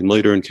Valley and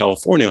later in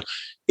California,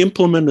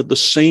 implemented the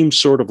same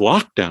sort of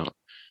lockdown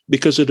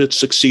because it had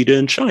succeeded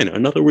in China.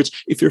 In other words,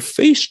 if you're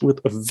faced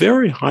with a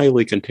very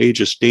highly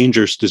contagious,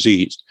 dangerous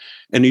disease,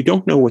 and you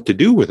don't know what to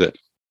do with it,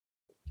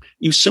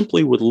 you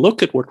simply would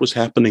look at what was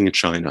happening in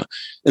China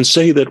and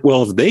say that,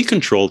 well, if they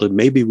controlled it,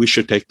 maybe we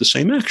should take the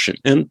same action.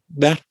 And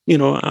that,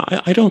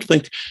 I don't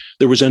think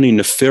there was any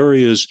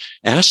nefarious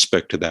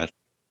aspect to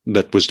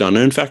that was done.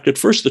 And in fact, at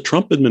first, the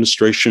Trump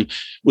administration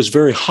was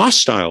very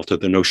hostile to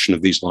the notion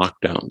of these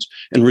lockdowns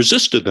and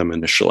resisted them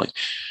initially.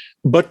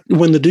 But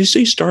when the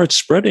disease started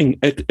spreading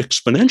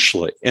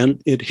exponentially,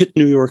 and it hit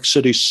New York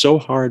City so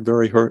hard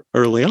very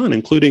early on,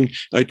 including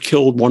it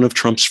killed one of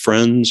Trump's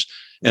friends,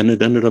 and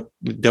it ended up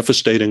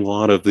devastating a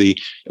lot of the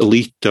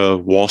elite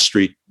Wall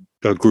Street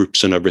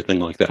groups and everything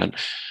like that.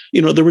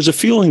 There was a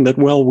feeling that,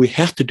 well, we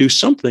have to do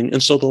something.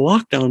 And so the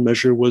lockdown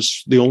measure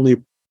was the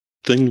only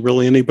thing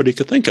really anybody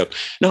could think of.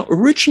 Now,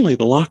 originally,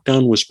 the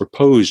lockdown was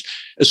proposed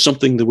as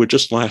something that would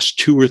just last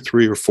 2 or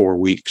 3 or 4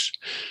 weeks.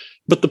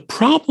 But the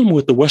problem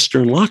with the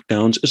Western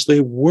lockdowns is they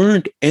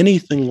weren't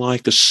anything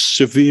like as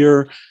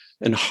severe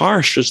and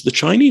harsh as the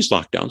Chinese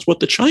lockdowns.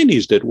 What the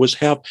Chinese did was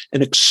have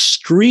an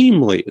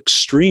extremely,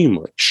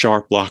 extremely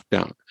sharp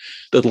lockdown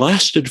that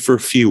lasted for a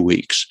few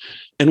weeks.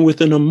 And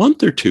within a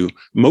month or two,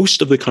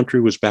 most of the country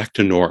was back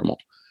to normal.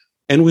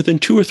 And within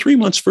 2 or 3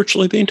 months,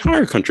 virtually the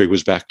entire country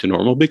was back to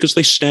normal because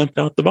they stamped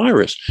out the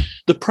virus.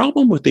 The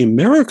problem with the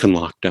American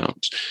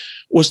lockdowns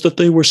was that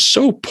they were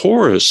so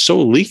porous,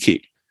 so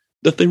leaky,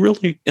 that they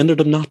really ended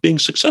up not being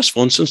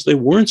successful. And since they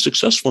weren't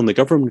successful and the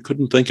government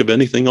couldn't think of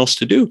anything else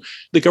to do,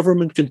 the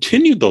government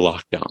continued the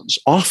lockdowns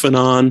off and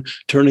on,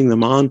 turning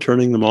them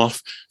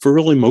off for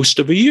really most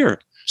of a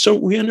year. So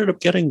we ended up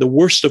getting the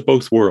worst of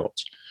both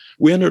worlds.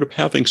 We ended up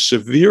having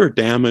severe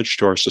damage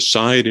to our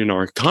society and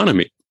our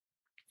economy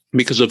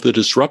because of the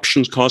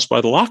disruptions caused by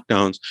the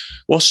lockdowns,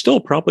 while still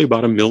probably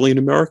about 1 million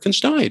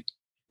Americans died.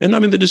 And I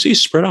mean, the disease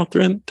spread out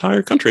the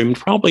entire country. I mean,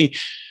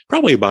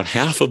 probably about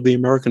half of the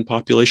American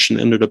population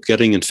ended up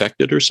getting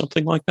infected or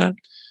something like that.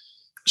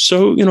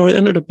 So, it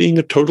ended up being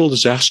a total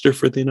disaster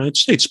for the United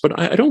States, but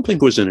I don't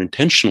think it was an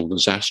intentional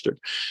disaster.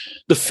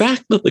 The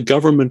fact that the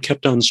government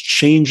kept on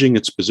changing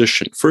its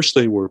position, first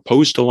they were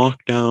opposed to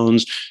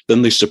lockdowns,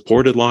 then they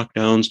supported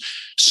lockdowns.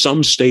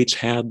 Some states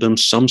had them,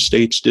 some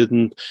states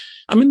didn't.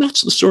 I mean,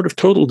 that's the sort of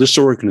total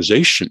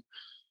disorganization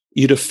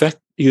you'd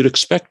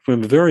expect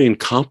from a very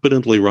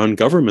incompetently run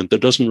government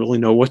that doesn't really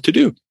know what to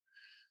do,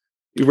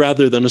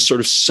 rather than a sort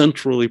of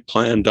centrally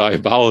planned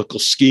diabolical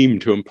scheme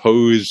to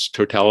impose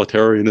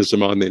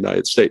totalitarianism on the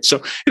United States.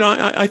 So,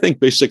 I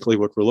think basically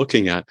what we're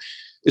looking at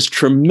is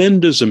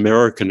tremendous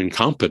American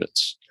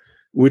incompetence,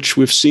 which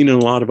we've seen in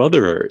a lot of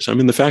other areas. I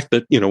mean, the fact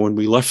that, when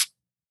we left,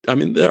 I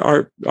mean,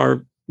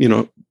 our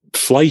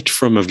flight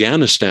from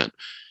Afghanistan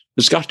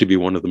has got to be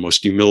one of the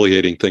most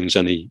humiliating things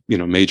any,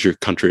 major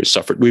country has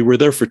suffered. We were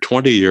there for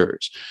 20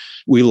 years.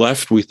 We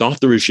left, we thought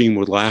the regime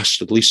would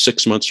last at least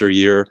 6 months or a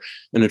year,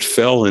 and it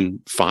fell in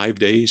 5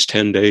 days,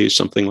 10 days,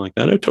 something like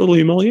that, a total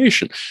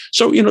humiliation.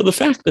 So, the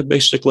fact that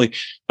basically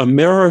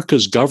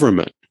America's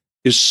government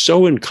is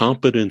so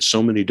incompetent in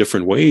so many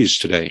different ways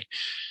today,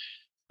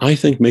 I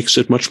think makes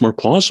it much more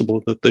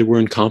plausible that they were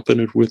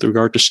incompetent with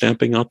regard to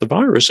stamping out the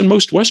virus. And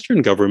most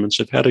Western governments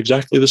have had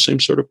exactly the same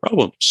sort of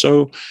problem.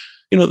 So,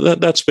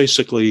 that's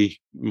basically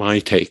my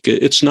take.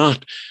 It's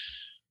not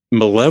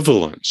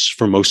malevolence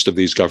for most of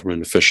these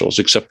government officials,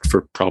 except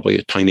for probably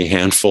a tiny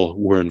handful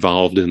who were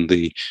involved in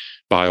the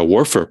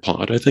biowarfare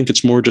plot. I think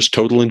it's more just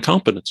total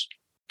incompetence.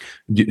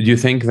 Do you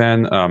think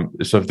then,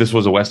 so if this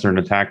was a Western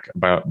attack,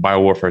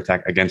 biowarfare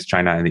attack against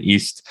China in the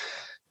East,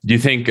 do you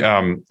think,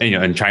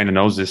 and China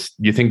knows this,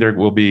 do you think there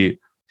will be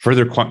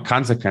further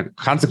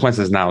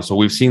consequences now? So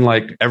we've seen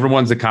like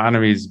everyone's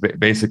economy is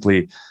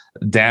basically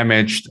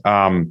damaged.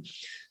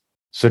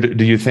 So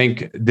do you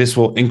think this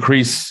will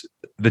increase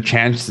the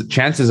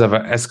chances of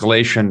an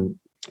escalation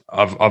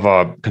of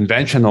a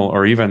conventional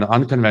or even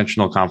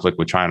unconventional conflict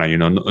with China?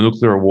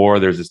 Nuclear war.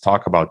 There's this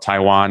talk about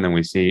Taiwan, and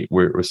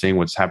we're seeing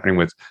what's happening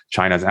with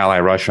China's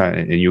ally Russia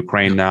in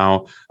Ukraine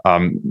now.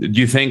 Do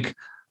you think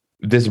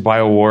this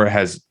biowar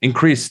has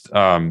increased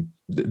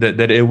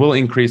that it will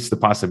increase the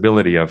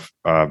possibility of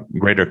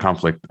greater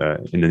conflict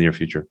in the near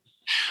future?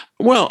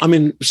 Well, I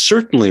mean,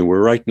 certainly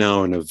we're right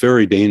now in a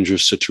very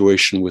dangerous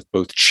situation with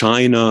both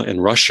China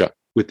and Russia,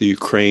 with the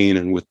Ukraine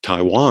and with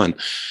Taiwan.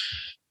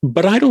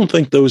 But I don't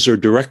think those are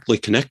directly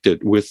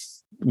connected with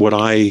what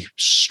I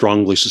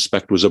strongly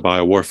suspect was a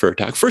biowarfare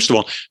attack. First of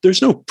all,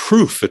 there's no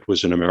proof it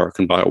was an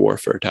American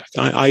biowarfare attack.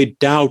 I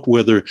doubt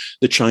whether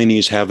the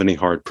Chinese have any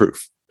hard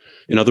proof.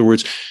 In other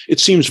words, it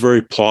seems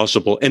very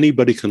plausible.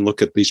 Anybody can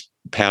look at these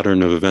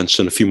pattern of events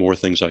and a few more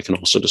things I can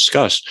also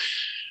discuss.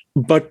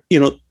 But,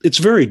 it's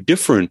very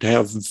different to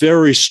have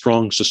very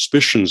strong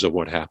suspicions of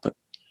what happened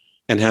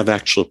and have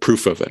actual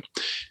proof of it.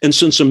 And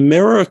since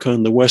America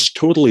and the West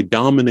totally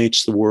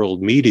dominates the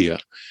world media,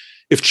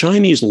 if the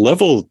Chinese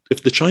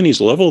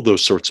level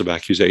those sorts of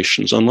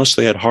accusations, unless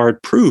they had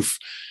hard proof,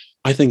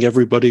 I think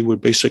everybody would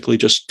basically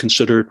just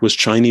consider it was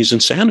Chinese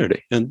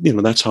insanity. And,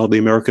 that's how the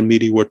American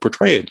media would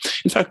portray it.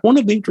 In fact, one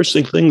of the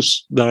interesting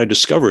things that I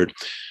discovered,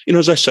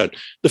 as I said,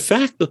 the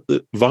fact that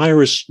the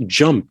virus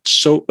jumped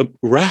so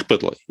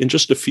rapidly in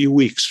just a few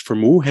weeks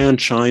from Wuhan,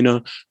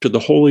 China, to the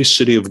holy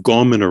city of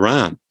Qom in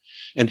Iran,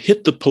 and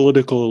hit the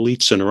political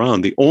elites in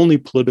Iran, the only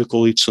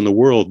political elites in the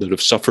world that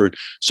have suffered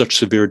such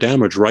severe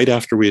damage right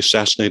after we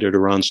assassinated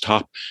Iran's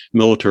top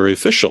military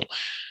official.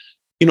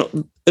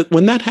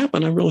 When that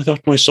happened, I really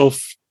thought to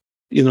myself,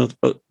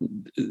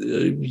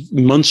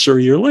 months or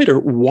a year later,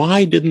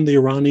 why didn't the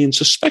Iranians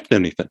suspect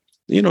anything?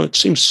 It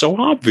seems so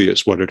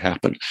obvious what had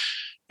happened.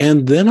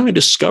 And then I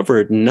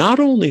discovered not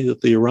only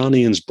that the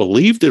Iranians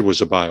believed it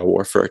was a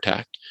biowarfare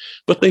attack,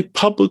 but they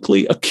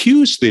publicly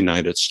accused the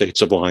United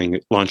States of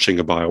launching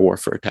a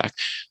biowarfare attack.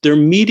 Their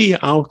media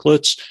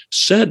outlets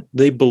said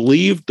they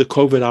believed the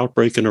COVID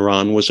outbreak in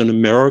Iran was an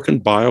American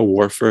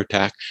biowarfare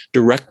attack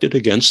directed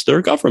against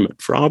their government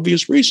for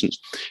obvious reasons.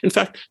 In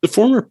fact, the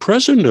former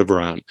president of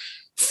Iran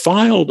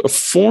filed a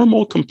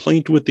formal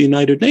complaint with the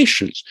United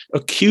Nations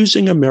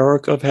accusing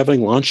America of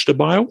having launched a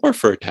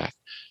biowarfare attack.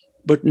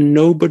 But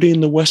nobody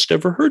in the West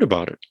ever heard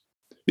about it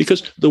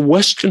because the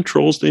West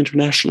controls the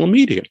international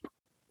media.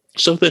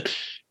 So that,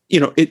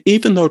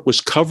 even though it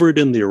was covered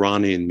in the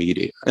Iranian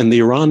media and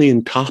the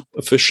Iranian top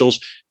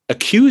officials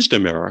accused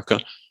America,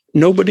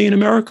 nobody in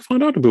America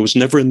found out about it. It was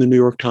never in the New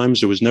York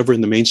Times. It was never in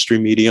the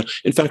mainstream media.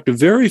 In fact,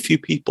 very few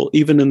people,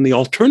 even in the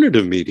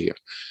alternative media,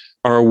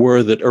 are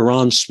aware that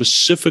Iran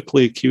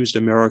specifically accused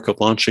America of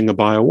launching a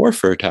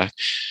biowarfare attack.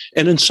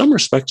 And in some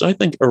respects, I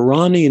think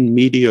Iranian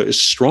media is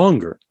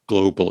stronger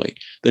globally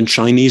than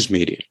Chinese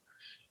media.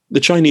 The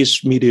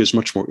Chinese media is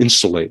much more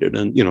insulated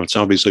and, it's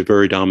obviously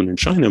very dominant in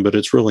China, but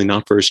it's really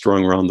not very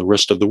strong around the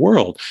rest of the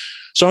world.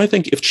 So I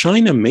think if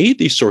China made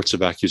these sorts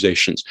of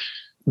accusations,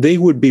 they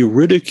would be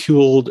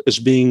ridiculed as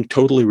being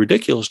totally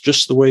ridiculous,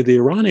 just the way the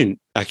Iranian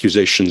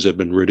accusations have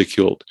been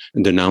ridiculed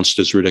and denounced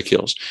as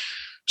ridiculous.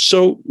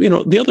 So,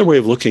 the other way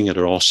of looking at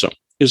it also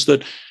is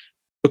that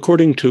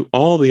according to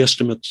all the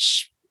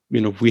estimates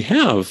we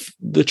have,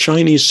 the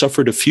Chinese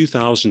suffered a few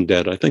thousand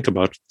dead, I think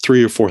about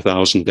 3,000 or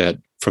 4,000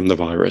 dead from the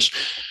virus.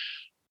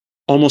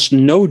 Almost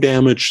no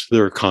damage to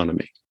their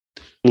economy.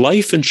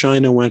 Life in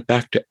China went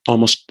back to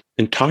almost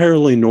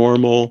entirely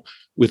normal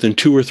within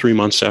 2 or 3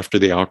 months after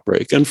the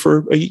outbreak. And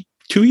for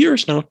 2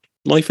 years now,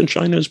 life in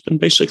China has been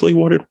basically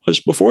what it was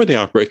before the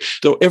outbreak,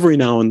 though every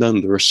now and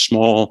then there are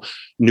small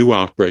new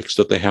outbreaks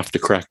that they have to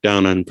crack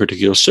down on in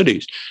particular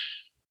cities.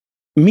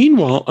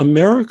 Meanwhile,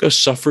 America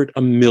suffered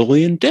 1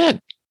 million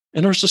dead,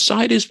 and our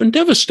society has been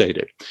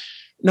devastated.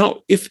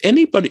 Now, if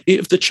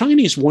the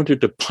Chinese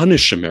wanted to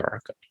punish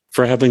America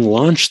for having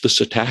launched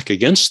this attack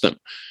against them,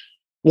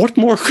 what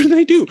more could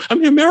they do? I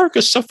mean, America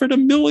suffered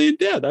 1 million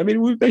dead. I mean,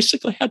 we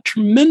basically had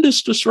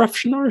tremendous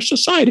disruption in our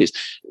societies.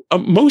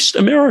 Most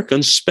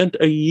Americans spent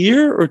a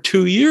year or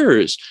 2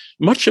 years,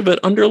 much of it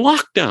under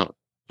lockdown.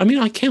 I mean,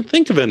 I can't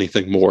think of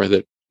anything more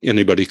that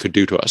anybody could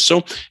do to us.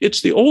 So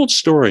it's the old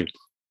story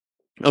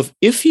of,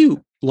 if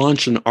you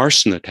launch an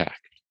arson attack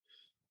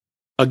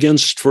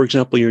against, for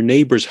example, your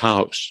neighbor's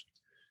house,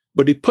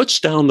 but he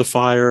puts down the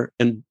fire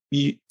and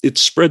it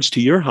spreads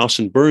to your house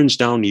and burns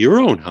down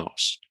your own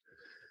house.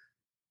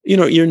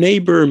 Your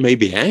neighbor may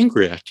be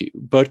angry at you,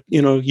 but,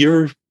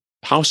 your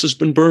house has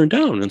been burned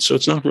down. And so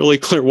it's not really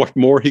clear what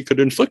more he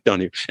could inflict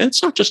on you. And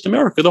it's not just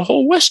America. The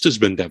whole West has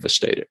been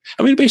devastated.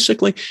 I mean,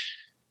 basically,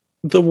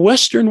 the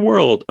Western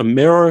world,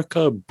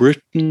 America,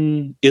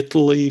 Britain,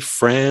 Italy,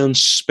 France,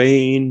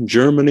 Spain,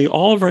 Germany,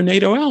 all of our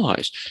NATO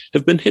allies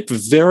have been hit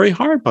very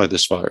hard by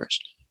this virus.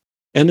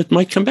 And it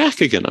might come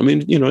back again. I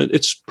mean,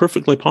 it's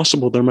perfectly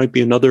possible there might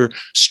be another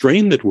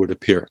strain that would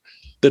appear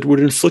that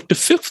would inflict a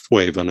fifth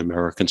wave on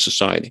American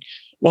society,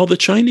 while the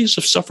Chinese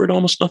have suffered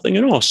almost nothing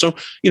at all. So,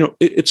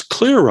 it's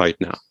clear right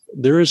now,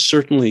 there is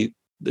certainly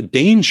the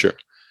danger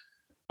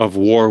of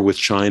war with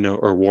China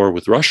or war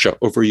with Russia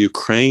over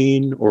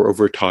Ukraine or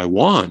over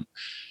Taiwan.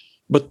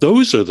 But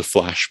those are the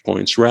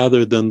flashpoints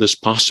rather than this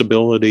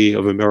possibility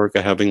of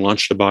America having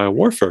launched a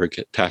biowarfare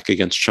attack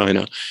against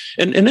China.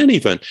 And in any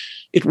event,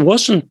 it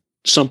wasn't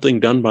something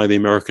done by the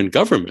American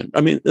government.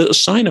 I mean, a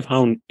sign of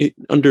how,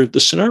 under the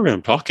scenario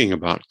I'm talking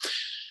about,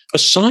 a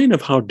sign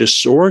of how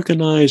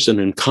disorganized and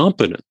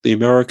incompetent the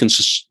American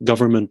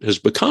government has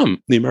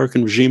become, the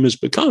American regime has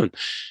become,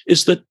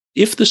 is that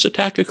if this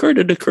attack occurred,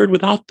 it occurred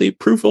without the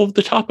approval of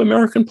the top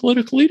American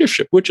political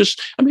leadership, which is,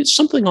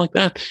 something like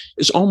that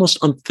is almost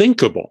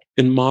unthinkable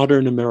in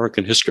modern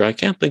American history. I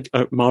can't think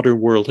of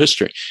modern world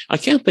history. I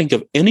can't think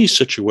of any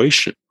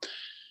situation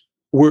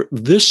where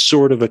this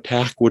sort of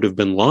attack would have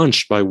been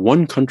launched by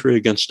one country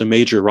against a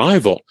major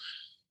rival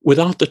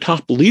without the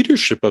top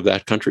leadership of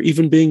that country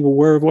even being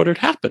aware of what had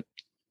happened.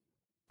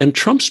 And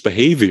Trump's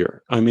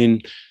behavior,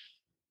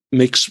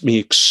 makes me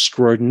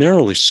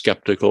extraordinarily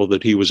skeptical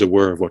that he was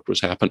aware of what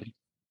was happening.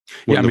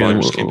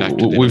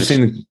 We've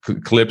seen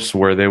clips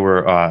where they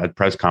were at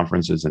press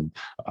conferences, and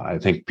I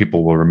think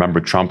people will remember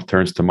Trump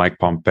turns to Mike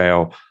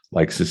Pompeo,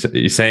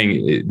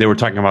 saying they were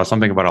talking about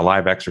something about a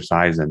live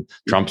exercise, and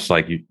Trump's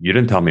like, you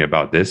didn't tell me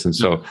about this. And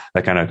so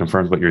that kind of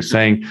confirms what you're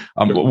saying.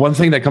 One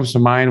thing that comes to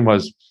mind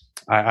was,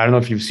 I don't know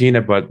if you've seen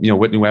it, but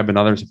Whitney Webb and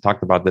others have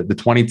talked about the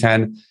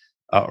 2010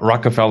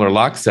 Rockefeller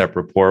Lockstep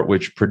report,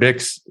 which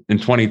predicts in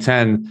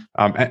 2010,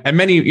 and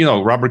many,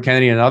 Robert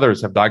Kennedy and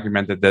others have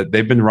documented that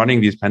they've been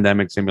running these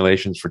pandemic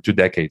simulations for 2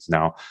 decades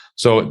now.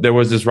 So there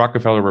was this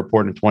Rockefeller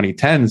report in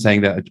 2010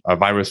 saying that a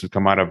virus would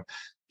come out of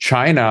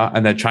China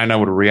and that China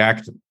would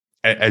react,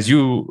 as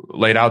you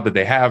laid out that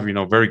they have,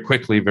 very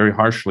quickly, very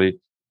harshly,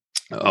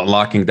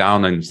 locking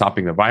down and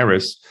stopping the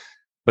virus.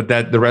 But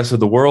that the rest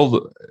of the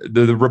world,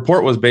 the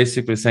report was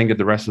basically saying that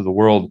the rest of the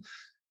world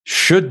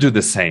should do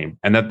the same,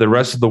 and that the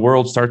rest of the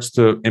world starts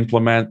to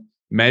implement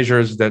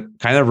measures that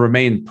kind of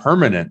remain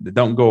permanent, that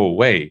don't go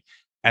away,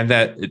 and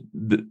that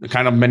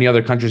kind of many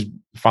other countries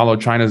follow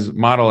China's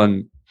model,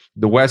 and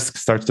the West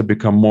starts to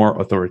become more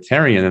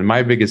authoritarian. And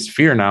my biggest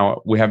fear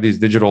now, we have these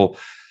digital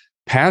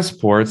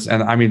passports,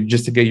 and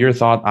just to get your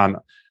thought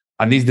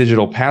on these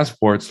digital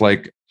passports,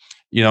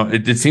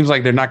 it seems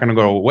like they're not going to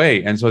go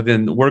away, and so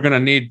then we're going to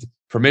need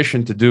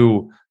permission to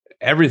do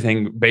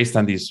everything based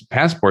on these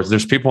passports.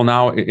 There's people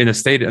now in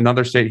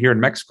another state here in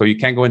Mexico, you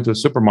can't go into a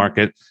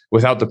supermarket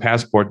without the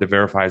passport that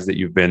verifies that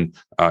you've been,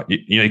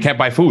 you can't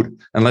buy food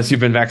unless you've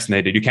been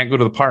vaccinated. You can't go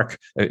to the park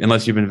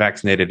unless you've been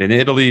vaccinated. In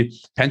Italy,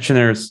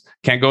 pensioners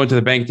can't go into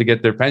the bank to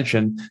get their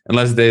pension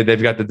unless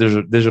they've got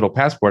the digital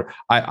passport.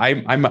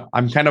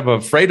 I'm kind of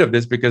afraid of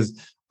this because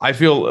I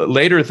feel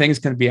later things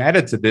can be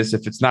added to this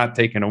if it's not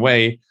taken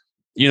away,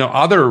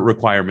 other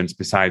requirements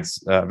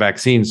besides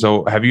vaccines.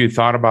 So have you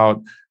thought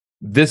about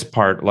this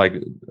part,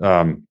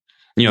 the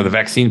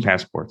vaccine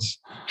passports?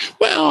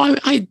 Well,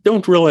 I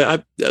don't really.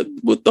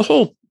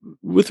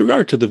 With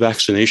regard to the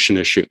vaccination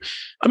issue,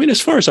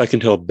 as far as I can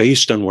tell,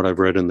 based on what I've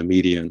read in the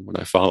media and what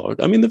I followed,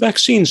 the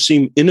vaccines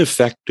seem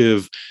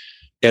ineffective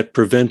at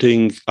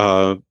preventing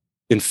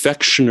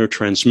infection or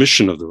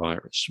transmission of the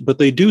virus, but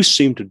they do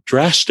seem to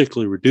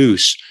drastically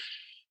reduce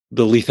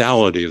the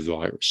lethality of the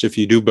virus if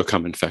you do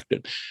become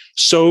infected.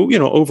 So,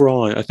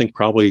 overall, I think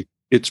probably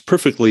it's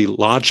perfectly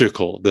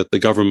logical that the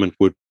government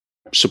would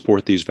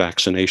support these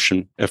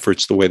vaccination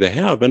efforts the way they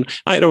have. And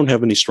I don't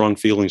have any strong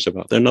feelings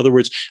about that. In other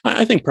words,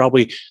 I think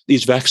probably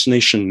these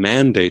vaccination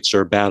mandates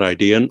are a bad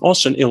idea and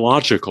also an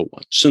illogical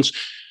one, since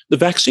the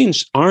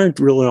vaccines aren't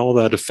really all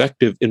that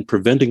effective in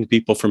preventing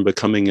people from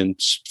becoming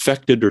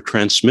infected or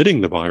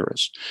transmitting the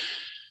virus,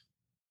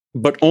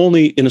 but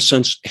only, in a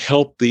sense,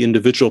 help the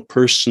individual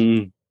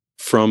person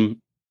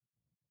from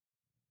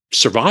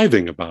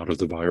surviving a bout of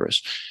the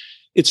virus.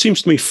 It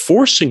seems to me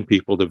forcing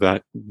people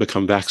to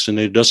become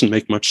vaccinated doesn't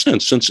make much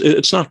sense, since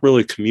it's not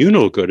really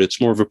communal good.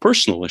 It's more of a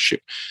personal issue.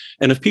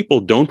 And if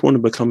people don't want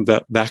to become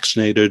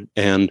vaccinated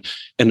and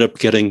end up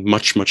getting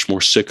much, much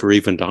more sick or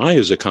even die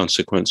as a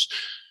consequence,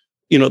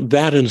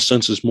 that in a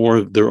sense is more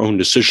of their own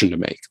decision to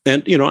make.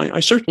 And,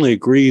 I certainly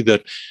agree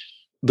that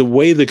the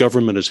way the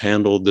government has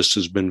handled this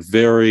has been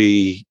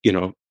very,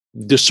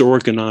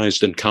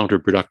 disorganized and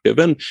counterproductive.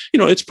 And,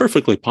 it's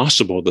perfectly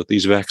possible that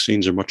these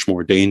vaccines are much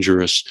more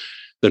dangerous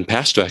than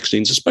past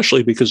vaccines,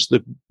 especially because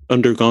they've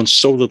undergone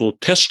so little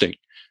testing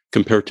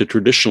compared to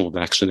traditional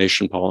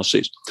vaccination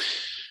policies.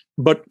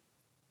 But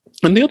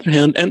on the other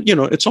hand, and,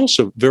 it's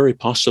also very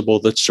possible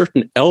that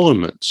certain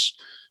elements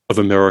of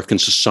American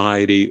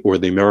society or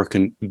the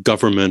American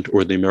government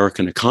or the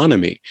American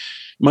economy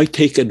might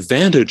take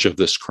advantage of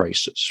this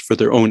crisis for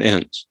their own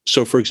ends.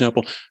 So, for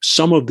example,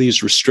 some of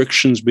these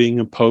restrictions being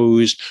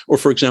imposed, or,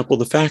 for example,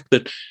 the fact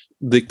that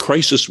the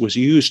crisis was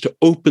used to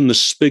open the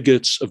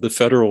spigots of the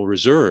Federal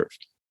Reserve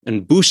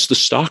and boost the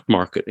stock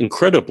market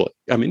incredibly.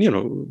 I mean, in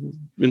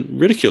a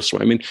ridiculous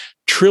way. I mean,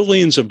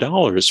 trillions of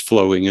dollars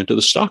flowing into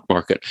the stock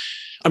market.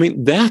 I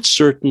mean, that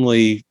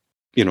certainly,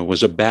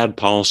 was a bad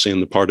policy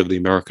on the part of the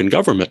American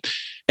government.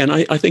 And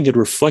I think it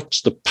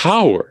reflects the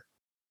power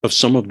of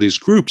some of these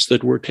groups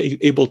that were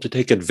able to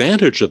take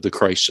advantage of the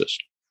crisis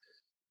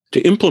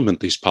to implement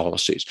these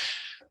policies.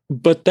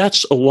 But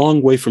that's a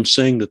long way from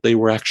saying that they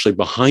were actually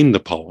behind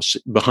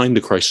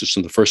the crisis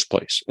in the first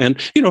place. And,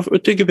 to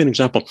give you an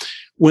example,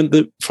 when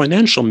the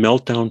financial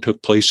meltdown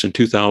took place in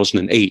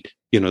 2008,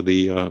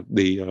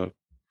 the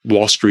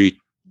Wall Street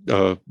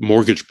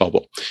mortgage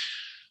bubble,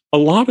 a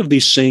lot of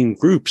these same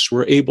groups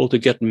were able to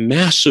get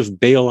massive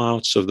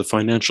bailouts of the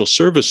financial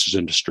services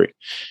industry.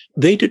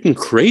 They didn't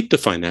create the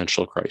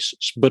financial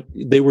crisis, but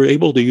they were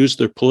able to use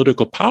their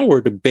political power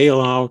to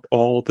bail out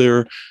all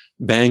their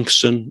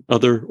banks and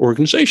other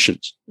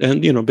organizations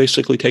and,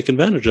 basically take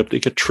advantage of it. They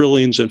get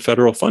trillions in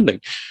federal funding.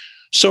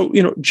 So,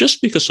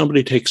 just because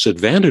somebody takes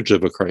advantage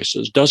of a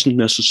crisis doesn't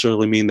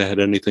necessarily mean they had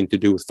anything to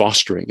do with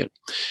fostering it.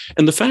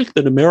 And the fact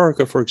that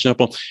America, for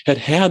example,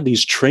 had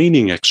these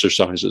training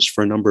exercises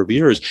for a number of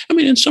years, I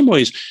mean, in some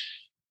ways,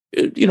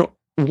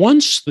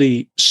 once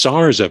the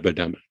SARS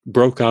epidemic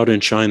broke out in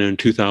China in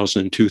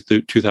 2002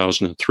 through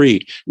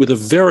 2003 with a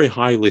very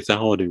high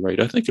lethality rate,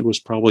 I think it was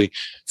probably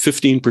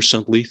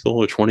 15% lethal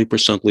or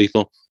 20%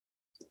 lethal.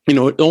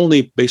 It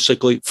only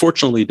basically,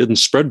 fortunately, didn't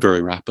spread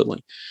very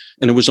rapidly.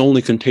 And it was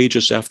only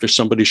contagious after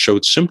somebody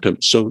showed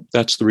symptoms. So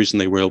that's the reason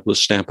they were able to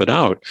stamp it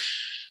out.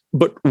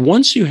 But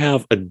once you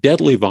have a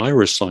deadly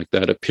virus like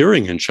that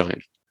appearing in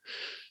China,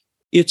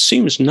 it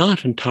seems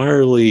not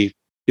entirely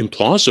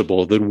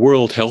implausible that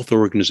World Health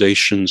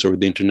Organizations or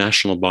the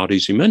international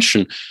bodies you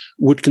mentioned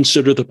would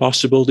consider the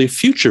possibility of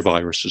future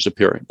viruses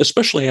appearing,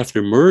 especially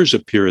after MERS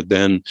appeared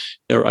then,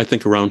 I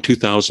think around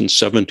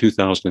 2007,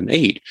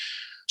 2008.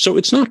 So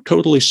it's not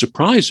totally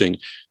surprising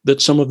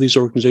that some of these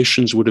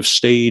organizations would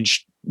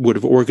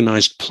have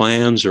organized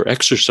plans or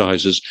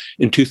exercises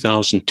in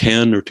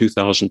 2010 or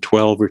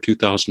 2012 or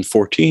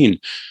 2014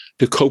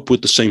 to cope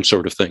with the same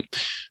sort of thing.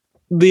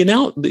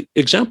 The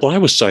example I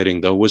was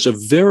citing, though, was a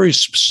very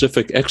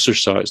specific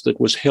exercise that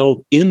was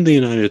held in the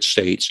United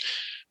States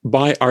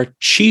by our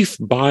chief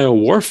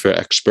biowarfare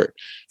expert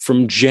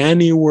from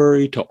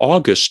January to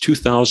August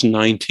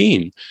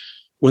 2019,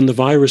 when the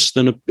virus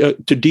then,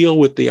 to deal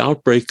with the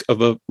outbreak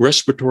of a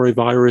respiratory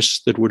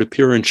virus that would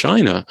appear in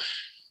China.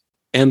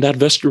 And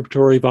that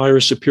respiratory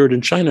virus appeared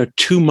in China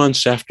 2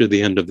 months after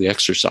the end of the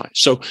exercise.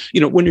 So,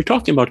 when you're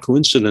talking about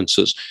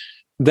coincidences,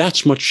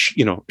 that's much,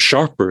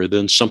 sharper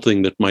than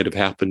something that might have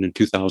happened in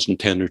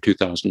 2010 or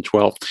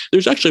 2012.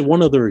 There's actually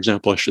one other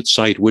example I should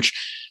cite, which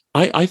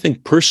I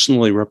think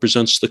personally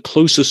represents the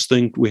closest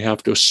thing we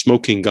have to a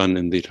smoking gun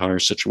in the entire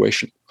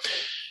situation.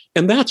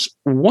 And that's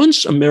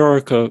once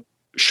America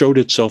showed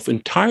itself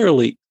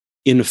entirely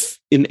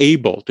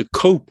unable to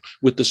cope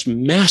with this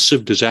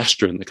massive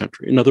disaster in the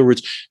country. In other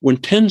words, when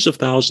tens of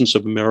thousands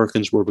of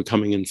Americans were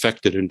becoming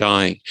infected and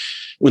dying,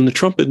 when the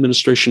Trump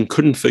administration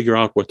couldn't figure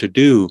out what to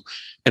do,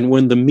 and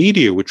when the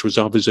media, which was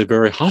obviously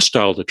very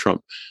hostile to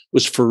Trump,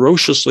 was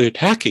ferociously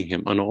attacking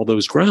him on all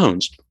those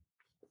grounds,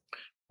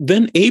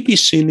 then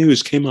ABC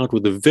News came out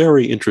with a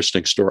very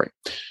interesting story.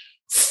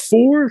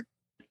 4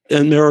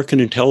 American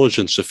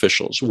intelligence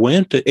officials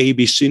went to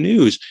ABC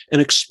News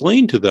and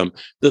explained to them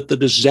that the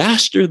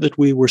disaster that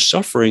we were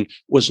suffering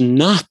was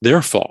not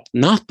their fault,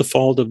 not the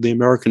fault of the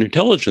American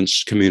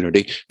intelligence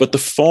community, but the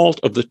fault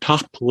of the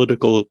top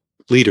political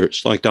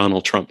leaders like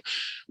Donald Trump.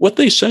 What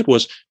they said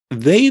was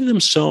they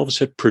themselves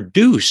had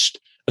produced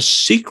a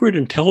secret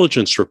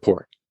intelligence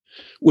report,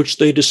 which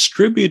they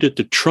distributed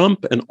to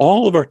Trump and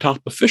all of our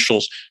top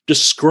officials,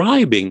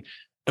 describing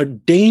a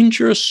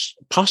dangerous,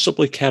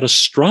 possibly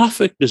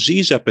catastrophic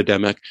disease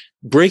epidemic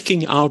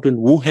breaking out in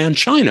Wuhan,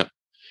 China.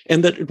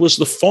 And that it was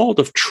the fault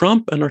of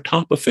Trump and our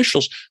top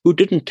officials who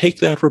didn't take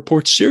that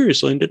report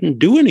seriously and didn't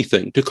do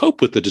anything to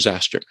cope with the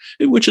disaster,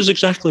 which is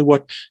exactly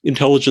what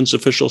intelligence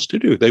officials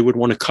do. They would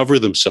want to cover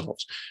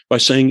themselves by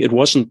saying it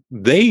wasn't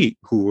they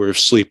who were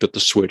asleep at the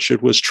switch.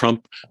 It was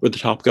Trump or the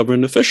top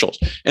government officials.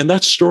 And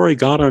that story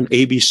got on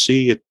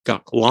ABC. It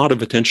got a lot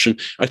of attention.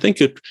 I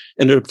think it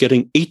ended up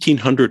getting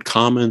 1,800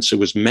 comments. It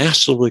was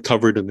massively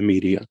covered in the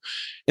media.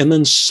 And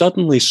then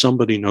suddenly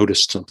somebody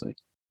noticed something.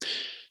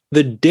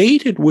 The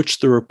date at which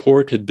the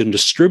report had been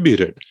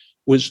distributed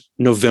was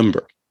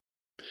November.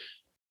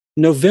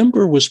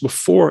 November was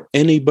before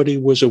anybody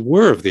was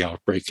aware of the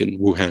outbreak in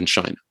Wuhan,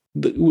 China.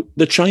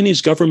 The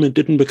Chinese government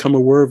didn't become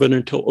aware of it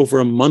until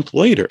over a month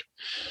later.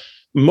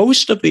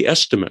 Most of the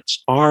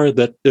estimates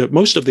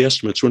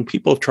when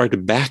people have tried to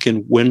back in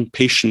when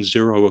patient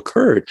zero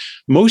occurred,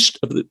 most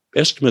of the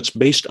estimates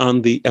based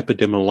on the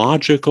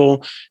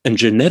epidemiological and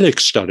genetic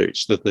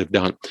studies that they've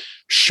done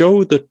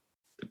show that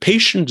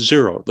patient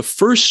zero, the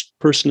first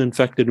person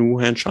infected in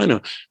Wuhan,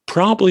 China,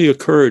 probably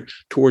occurred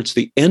towards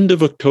the end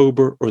of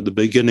October or the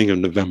beginning of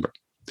November.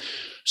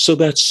 So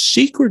that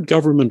secret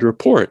government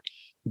report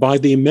by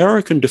the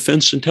American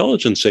Defense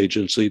Intelligence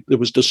Agency that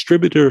was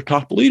distributed to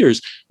top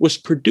leaders was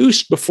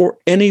produced before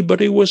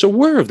anybody was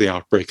aware of the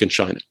outbreak in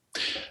China.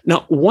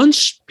 Now,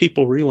 once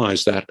people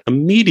realized that,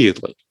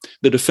 immediately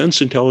the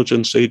Defense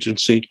Intelligence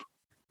Agency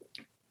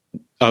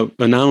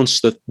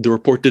announced that the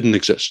report didn't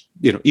exist.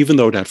 Even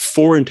though it had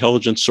 4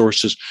 intelligence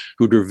sources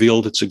who'd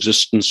revealed its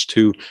existence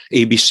to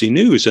ABC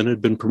News and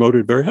had been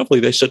promoted very heavily,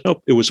 they said,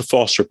 no, it was a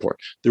false report.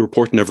 The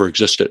report never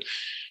existed.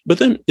 But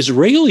then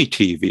Israeli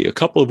TV, a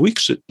couple of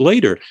weeks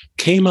later,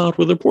 came out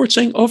with a report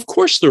saying, oh, of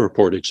course the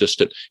report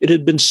existed. It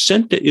had been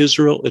sent to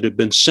Israel. It had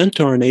been sent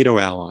to our NATO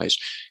allies.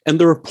 And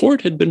the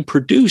report had been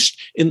produced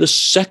in the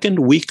second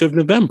week of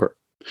November.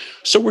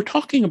 So we're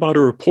talking about a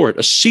report,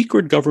 a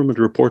secret government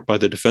report by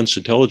the Defense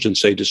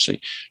Intelligence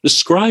Agency,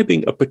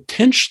 describing a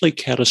potentially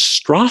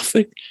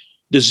catastrophic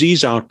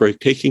disease outbreak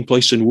taking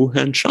place in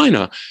Wuhan,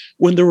 China,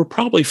 when there were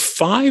probably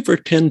 5 or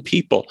 10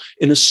 people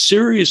in a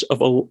city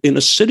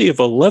of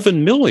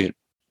 11 million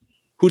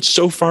who'd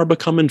so far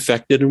become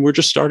infected and were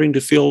just starting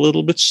to feel a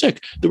little bit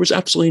sick. There was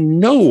absolutely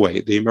no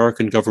way the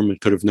American government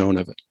could have known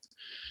of it.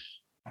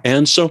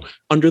 And so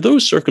under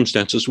those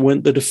circumstances,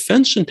 when the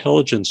Defense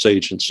Intelligence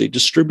Agency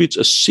distributes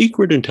a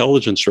secret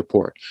intelligence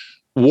report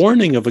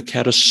warning of a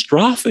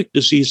catastrophic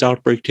disease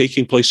outbreak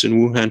taking place in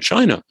Wuhan,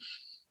 China,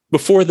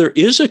 before there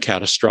is a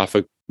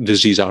catastrophic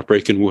disease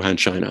outbreak in Wuhan,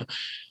 China,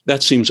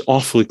 that seems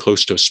awfully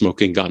close to a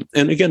smoking gun.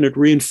 And again, it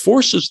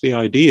reinforces the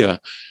idea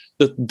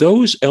that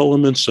those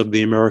elements of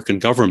the American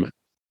government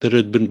that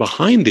had been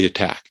behind the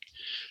attack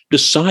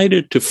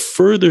decided to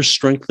further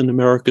strengthen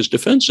America's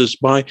defenses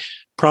by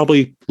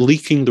probably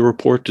leaking the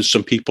report to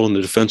some people in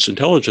the Defense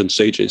Intelligence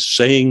Agency,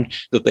 saying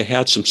that they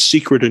had some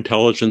secret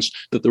intelligence,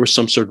 that there was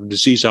some sort of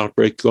disease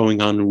outbreak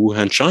going on in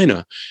Wuhan,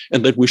 China,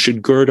 and that we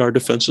should gird our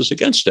defenses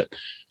against it.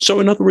 So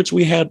in other words,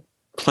 we had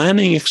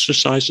planning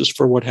exercises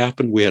for what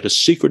happened. We had a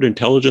secret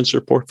intelligence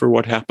report for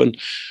what happened.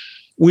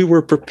 We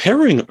were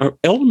preparing,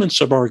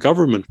 elements of our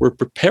government were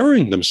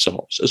preparing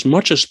themselves as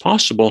much as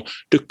possible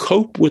to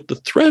cope with the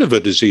threat of a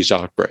disease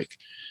outbreak.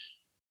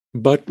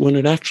 But when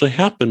it actually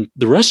happened,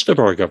 the rest of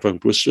our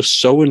government was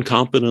just so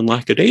incompetent and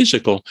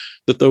lackadaisical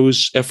that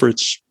those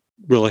efforts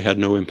really had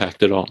no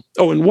impact at all.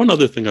 Oh, and one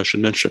other thing I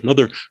should mention,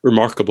 another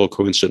remarkable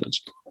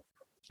coincidence.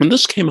 And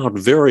this came out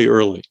very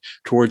early,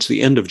 towards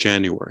the end of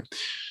January.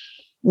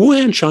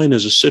 Wuhan, China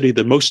is a city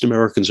that most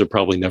Americans have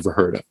probably never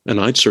heard of, and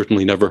I'd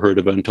certainly never heard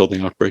of it until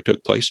the outbreak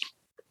took place.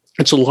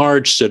 It's a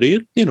large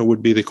city,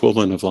 would be the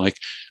equivalent of like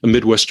a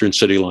Midwestern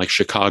city like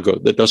Chicago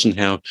that doesn't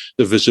have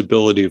the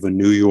visibility of a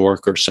New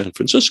York or San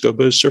Francisco,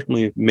 but is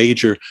certainly a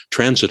major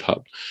transit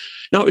hub.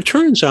 Now, it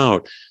turns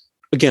out,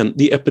 again,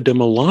 the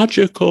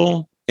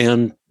epidemiological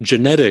and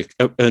genetic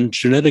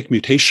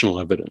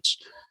mutational evidence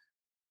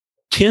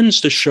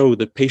tends to show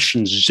that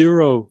patient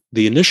zero,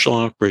 the initial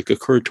outbreak,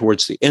 occurred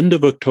towards the end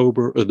of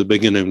October or the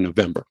beginning of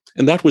November.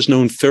 And that was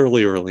known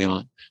fairly early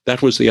on.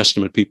 That was the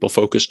estimate people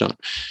focused on.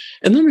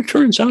 And then it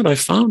turns out, I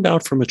found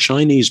out from a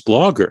Chinese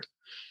blogger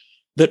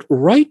that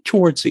right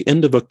towards the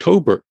end of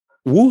October,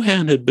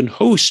 Wuhan had been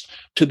host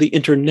to the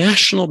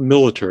International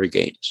Military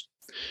Games,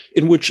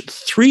 in which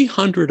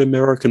 300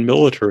 American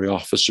military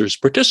officers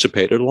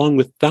participated, along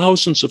with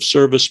thousands of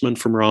servicemen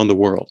from around the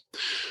world.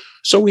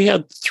 So we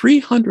had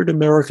 300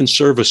 American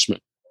servicemen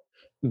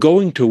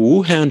going to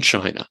Wuhan,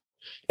 China.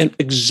 And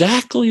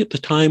exactly at the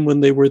time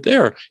when they were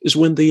there is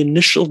when the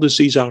initial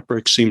disease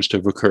outbreak seems to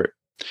have occurred.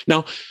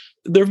 Now,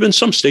 there have been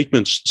some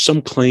statements,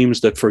 some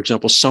claims that, for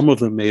example, some of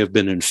them may have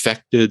been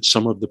infected,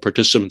 some of the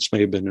participants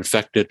may have been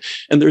infected,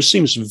 and there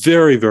seems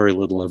very, very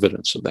little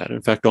evidence of that.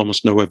 In fact,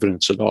 almost no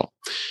evidence at all.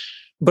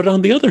 But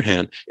on the other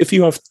hand, if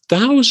you have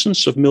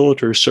thousands of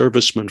military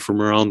servicemen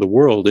from around the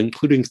world,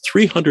 including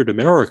 300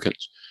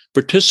 Americans,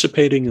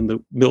 participating in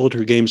the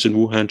military games in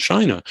Wuhan,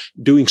 China,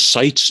 doing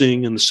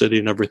sightseeing in the city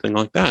and everything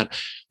like that,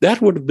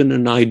 that would have been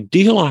an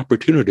ideal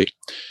opportunity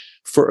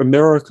for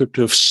America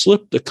to have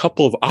slipped a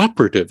couple of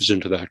operatives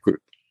into that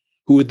group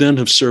who would then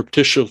have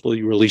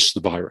surreptitiously released the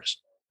virus.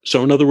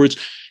 So in other words,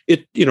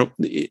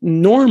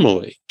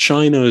 normally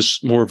China is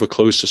more of a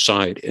closed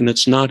society, and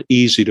it's not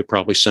easy to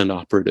probably send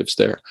operatives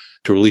there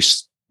to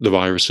release the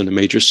virus in a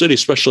major city,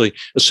 especially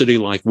a city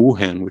like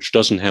Wuhan, which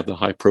doesn't have the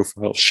high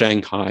profile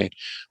Shanghai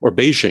or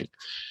Beijing.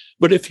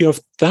 But if you have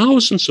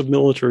thousands of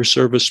military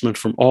servicemen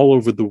from all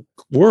over the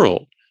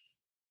world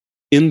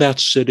in that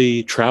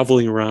city,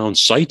 traveling around,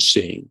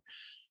 sightseeing,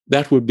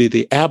 that would be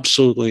the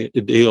absolutely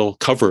ideal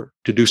cover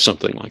to do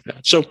something like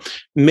that. So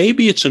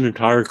maybe it's an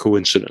entire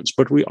coincidence,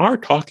 but we are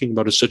talking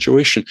about a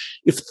situation.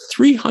 If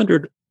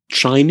 300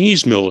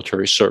 Chinese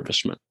military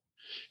servicemen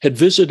had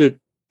visited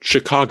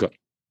Chicago,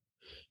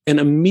 and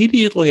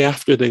immediately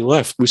after they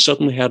left, we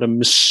suddenly had a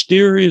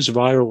mysterious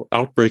viral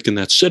outbreak in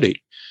that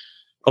city,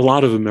 a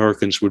lot of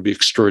Americans would be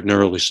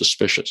extraordinarily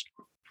suspicious.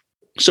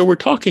 So we're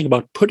talking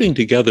about putting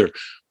together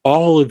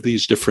all of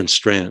these different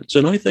strands.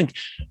 And I think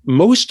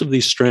most of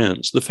these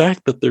strands, the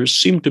fact that there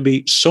seemed to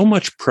be so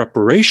much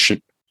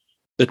preparation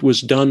that was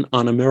done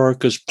on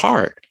America's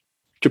part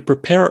to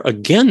prepare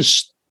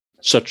against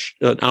such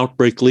an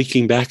outbreak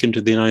leaking back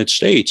into the United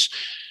States,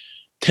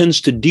 tends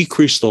to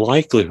decrease the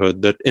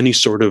likelihood that any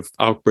sort of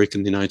outbreak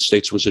in the United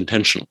States was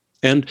intentional.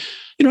 And,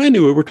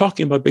 anyway, we're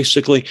talking about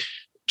basically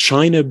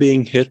China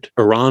being hit,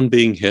 Iran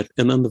being hit,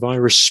 and then the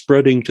virus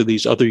spreading to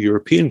these other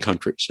European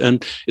countries.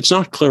 And it's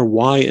not clear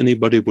why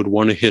anybody would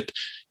want to hit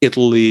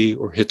Italy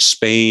or hit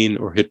Spain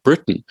or hit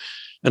Britain.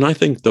 And I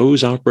think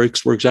those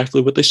outbreaks were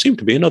exactly what they seem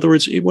to be. In other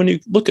words, when you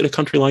look at a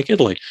country like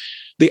Italy,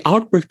 the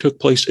outbreak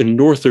took place in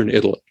northern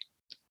Italy,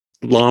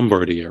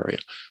 Lombardy area,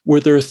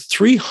 where there are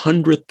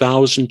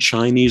 300,000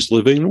 Chinese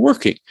living and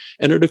working.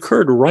 And it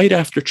occurred right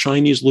after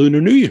Chinese Lunar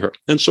New Year.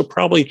 And so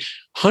probably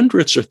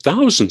hundreds or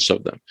thousands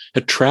of them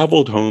had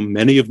traveled home,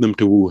 many of them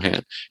to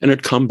Wuhan, and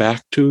had come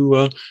back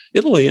to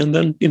Italy. And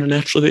then,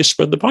 naturally they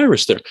spread the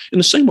virus there. In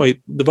the same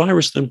way, the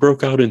virus then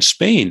broke out in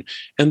Spain.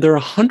 And there are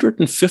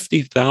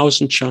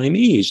 150,000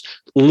 Chinese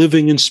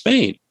living in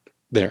Spain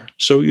there.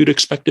 So you'd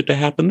expect it to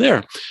happen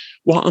there.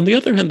 While on the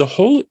other hand,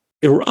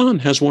 Iran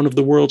has one of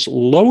the world's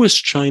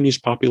lowest Chinese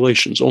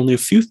populations. Only a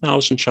few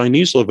thousand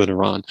Chinese live in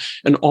Iran,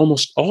 and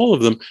almost all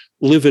of them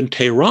live in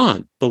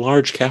Tehran, the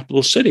large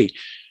capital city.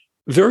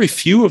 Very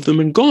few of them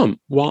in Qom,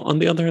 while on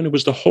the other hand, it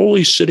was the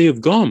holy city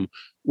of Qom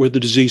where the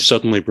disease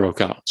suddenly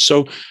broke out.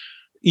 So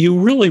you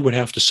really would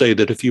have to say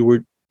that if you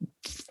were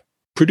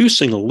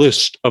producing a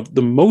list of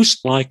the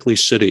most likely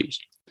cities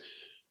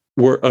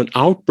where an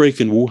outbreak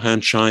in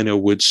Wuhan, China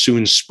would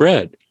soon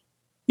spread,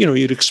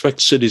 you'd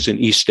expect cities in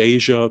East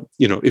Asia.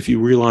 If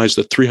you realize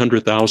that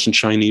 300,000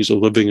 Chinese are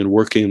living and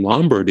working in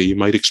Lombardy, you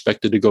might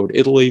expect it to go to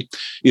Italy.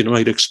 You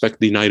might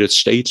expect the United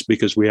States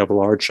because we have a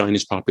large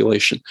Chinese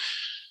population.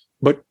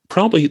 But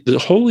probably the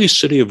holy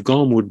city of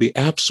Qom would be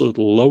absolute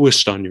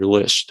lowest on your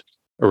list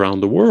around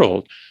the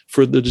world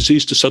for the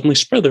disease to suddenly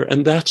spread there.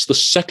 And that's the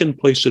second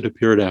place it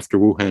appeared after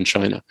Wuhan,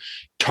 China,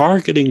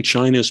 targeting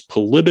China's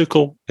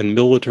political and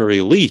military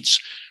elites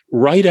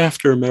right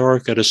after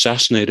America had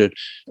assassinated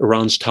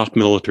Iran's top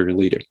military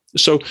leader.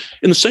 So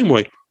in the same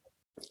way,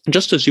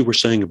 just as you were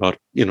saying about,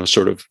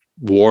 sort of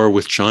war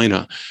with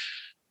China,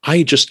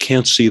 I just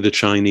can't see the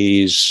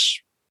Chinese,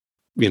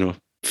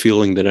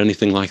 feeling that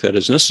anything like that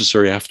is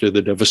necessary after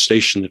the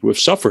devastation that we've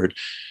suffered.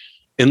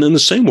 And in the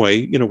same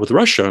way, with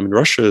Russia,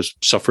 Russia has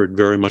suffered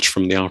very much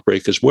from the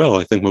outbreak as well,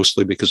 I think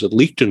mostly because it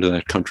leaked into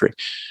that country.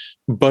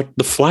 But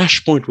the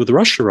flashpoint with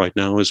Russia right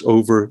now is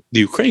over the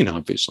Ukraine,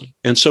 obviously.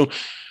 And so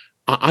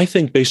I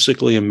think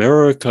basically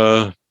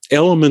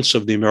elements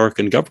of the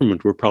American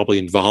government were probably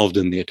involved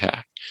in the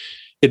attack.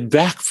 It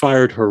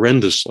backfired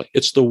horrendously.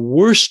 It's the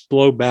worst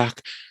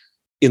blowback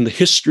in the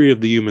history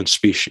of the human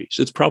species.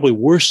 It's probably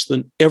worse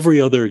than every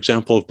other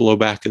example of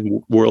blowback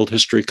in world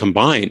history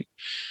combined.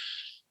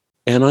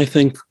 And I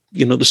think,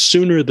 the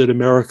sooner that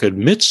America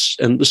admits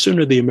and the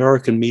sooner the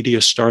American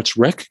media starts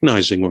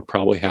recognizing what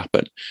probably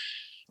happened,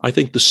 I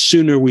think the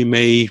sooner we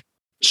may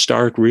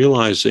start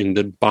realizing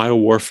that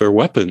biowarfare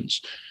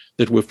weapons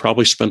that we've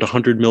probably spent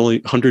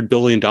 $100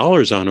 billion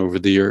on over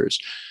the years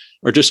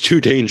are just too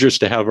dangerous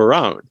to have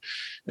around.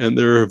 And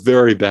they're a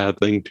very bad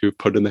thing to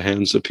put in the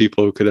hands of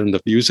people who could end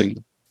up using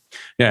them.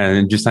 Yeah,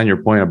 and just on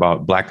your point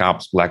about black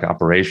ops, black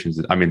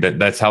operations,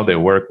 that's how they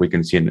work. We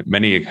can see in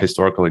many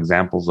historical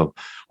examples of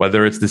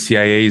whether it's the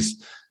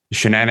CIA's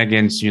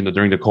shenanigans,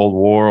 during the Cold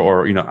War,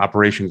 or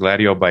Operation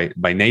Gladio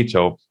by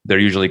NATO. They're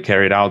usually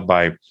carried out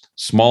by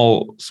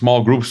small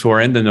groups who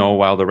are in the know,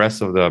 while the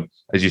rest of the,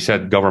 as you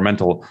said,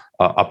 governmental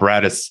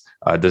apparatus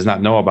does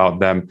not know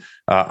about them.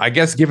 I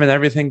guess given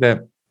everything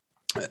that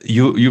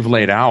you've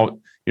laid out,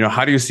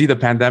 how do you see the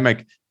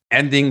pandemic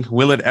ending?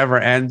 Will it ever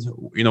end?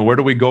 Where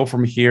do we go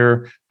from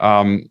here?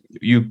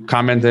 You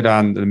commented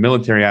on the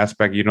military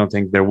aspect. You don't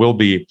think there will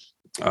be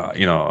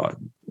a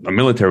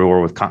military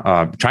war with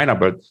China,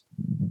 but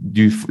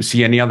do you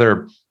see any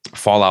other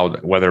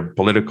fallout, whether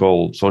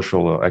political,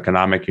 social,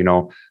 economic?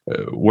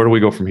 Where do we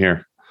go from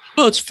here?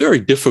 Well, it's very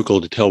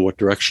difficult to tell what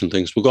direction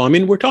things will go. I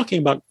mean, we're talking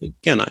about,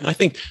 again, I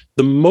think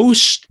the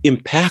most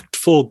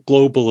impactful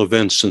global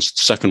event since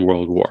the Second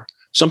World War,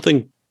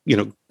 something,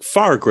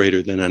 far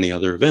greater than any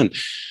other event.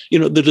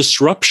 The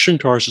disruption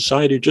to our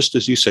society, just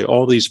as you say,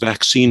 all these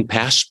vaccine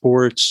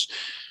passports,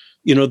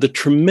 the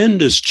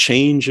tremendous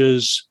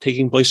changes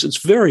taking place.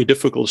 It's very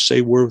difficult to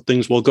say where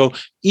things will go,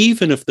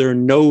 even if there are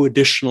no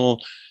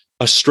additional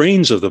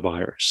strains of the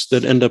virus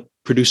that end up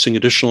producing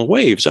additional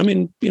waves. I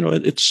mean,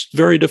 it's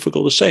very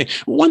difficult to say.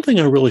 One thing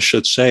I really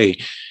should say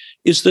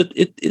is that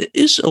it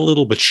is a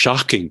little bit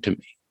shocking to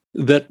me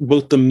that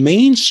both the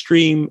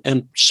mainstream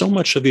and so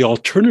much of the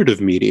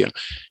alternative media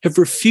have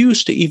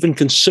refused to even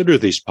consider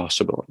these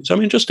possibilities. I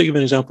mean, just to give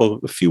an example,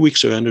 a few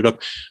weeks ago, I ended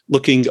up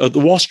looking, the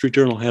Wall Street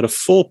Journal had a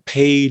full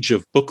page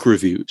of book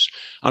reviews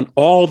on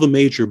all the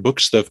major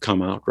books that have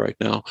come out right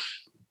now,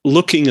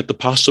 looking at the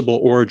possible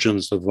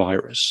origins of the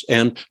virus.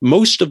 And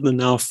most of them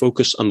now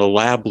focus on the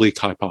lab leak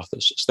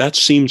hypothesis. That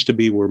seems to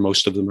be where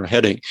most of them are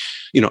heading.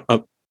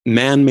 A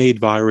man-made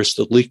virus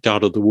that leaked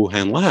out of the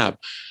Wuhan lab.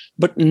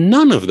 But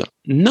none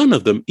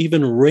of them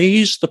even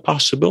raised the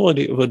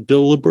possibility of a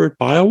deliberate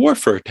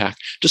biowarfare attack,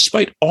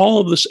 despite all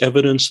of this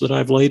evidence that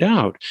I've laid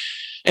out.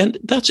 And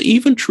that's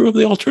even true of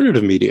the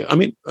alternative media. I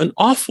mean, an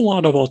awful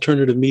lot of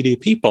alternative media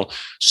people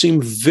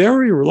seem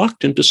very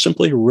reluctant to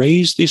simply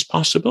raise these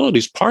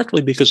possibilities,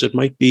 partly because it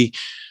might be,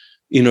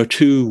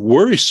 too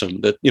worrisome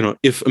that,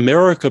 if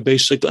America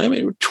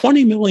basically,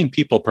 20 million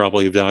people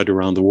probably have died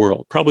around the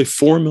world, probably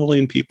 4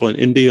 million people in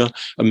India,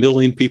 1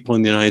 million people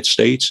in the United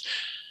States.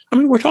 I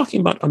mean, we're talking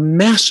about a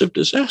massive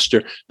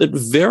disaster that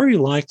very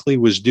likely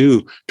was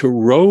due to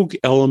rogue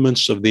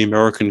elements of the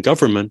American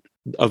government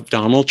of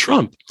Donald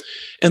Trump.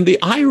 And the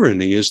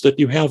irony is that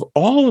you have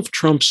all of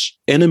Trump's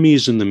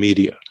enemies in the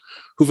media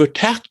who've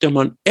attacked him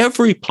on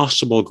every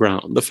possible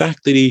ground. The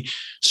fact that he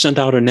sent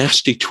out a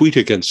nasty tweet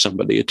against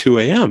somebody at 2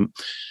 a.m.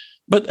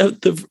 But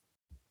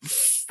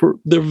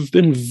they've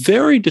been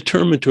very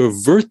determined to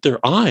avert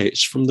their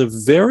eyes from the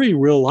very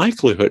real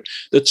likelihood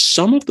that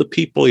some of the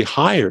people he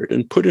hired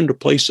and put into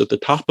place at the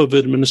top of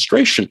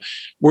administration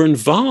were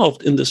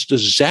involved in this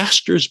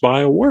disastrous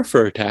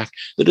biowarfare attack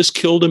that has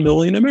killed 1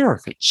 million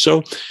Americans.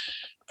 So,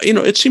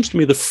 it seems to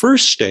me the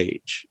first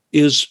stage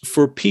is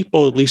for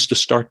people at least to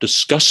start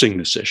discussing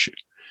this issue.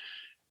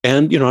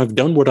 And, I've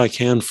done what I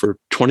can for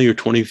 20 or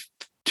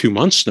 22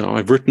 months now.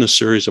 I've written a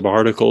series of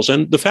articles.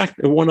 And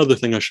one other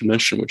thing I should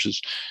mention, which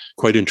is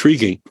quite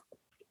intriguing,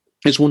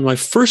 is when my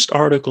first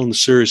article in the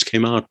series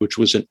came out, which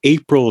was in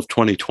April of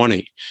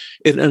 2020,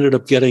 it ended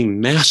up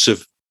getting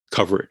massive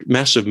coverage,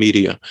 massive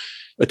media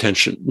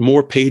attention,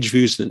 more page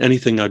views than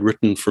anything I'd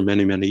written for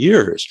many, many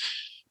years.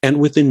 And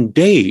within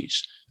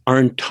days, our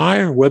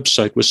entire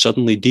website was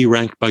suddenly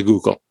deranked by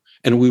Google,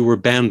 and we were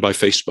banned by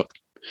Facebook.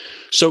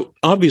 So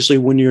obviously,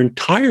 when you're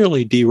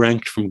entirely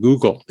deranked from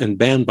Google and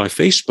banned by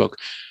Facebook,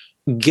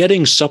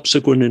 getting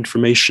subsequent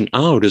information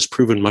out is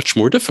proven much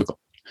more difficult.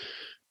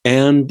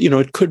 And,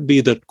 it could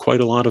be that quite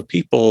a lot of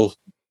people,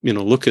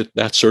 look at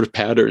that sort of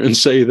pattern and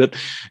say that,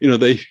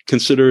 they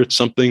consider it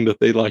something that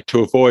they like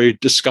to avoid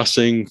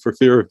discussing for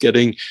fear of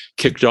getting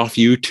kicked off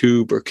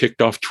YouTube or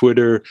kicked off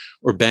Twitter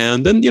or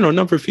banned. And, a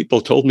number of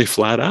people told me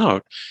flat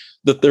out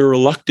that they're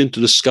reluctant to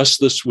discuss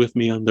this with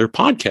me on their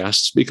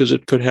podcasts because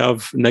it could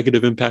have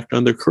negative impact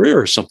on their career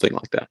or something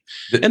like that.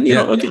 And,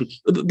 again,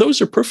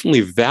 those are perfectly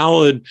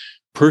valid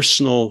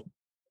personal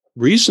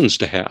reasons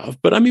to have.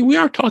 But I mean, we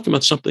are talking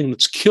about something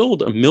that's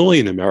killed 1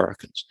 million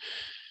Americans,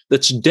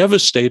 that's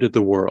devastated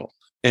the world.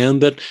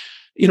 And that,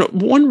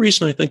 one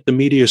reason I think the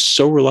media is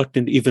so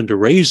reluctant even to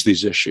raise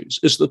these issues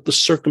is that the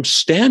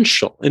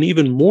circumstantial and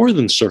even more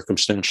than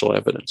circumstantial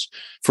evidence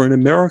for an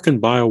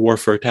American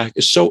biowarfare attack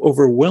is so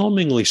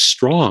overwhelmingly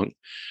strong.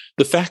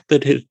 The fact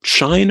that it hit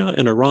China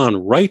and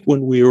Iran right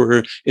when we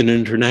were in an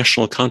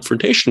international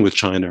confrontation with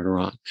China and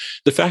Iran,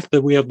 the fact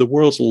that we have the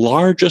world's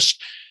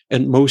largest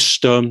and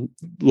most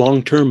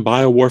long-term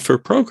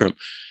biowarfare program,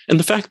 and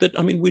the fact that,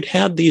 we'd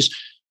had these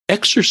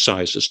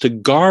exercises to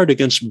guard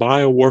against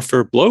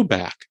biowarfare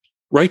blowback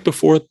right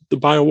before the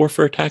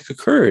biowarfare attack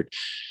occurred.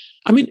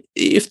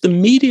 If the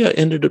media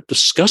ended up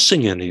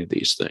discussing any of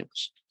these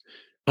things,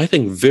 I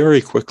think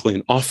very quickly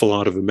an awful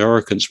lot of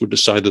Americans would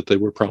decide that they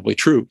were probably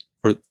true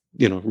or,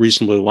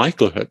 reasonably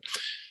likelihood,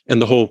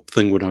 and the whole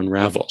thing would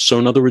unravel. So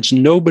in other words,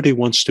 nobody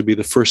wants to be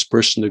the first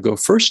person to go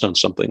first on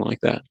something like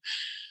that,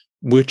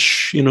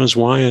 which, is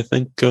why I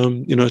think,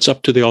 it's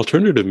up to the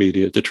alternative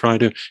media to try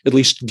to at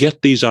least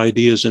get these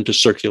ideas into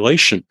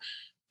circulation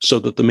so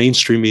that the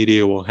mainstream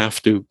media will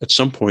have to, at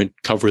some point,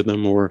 cover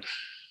them or,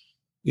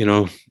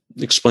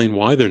 explain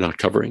why they're not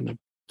covering them.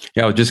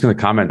 Yeah, I was just going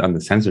to comment on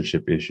the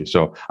censorship issue.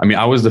 So,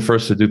 I was the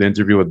first to do the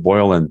interview with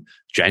Boyle in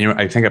January.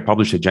 I think I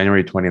published it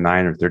January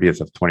 29 or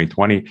 30th of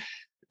 2020.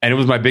 And it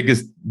was my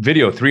biggest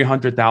video,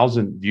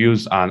 300,000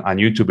 views on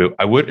YouTube.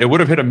 It would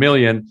have hit 1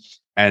 million,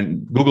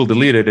 and Google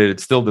deleted it.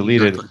 It's still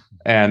deleted.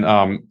 and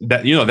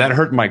that that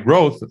hurt my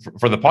growth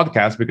for the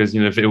podcast, because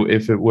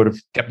if it would have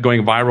kept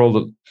going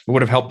viral, it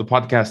would have helped the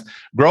podcast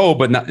grow.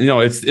 But not,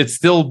 it's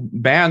still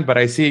banned. But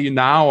I see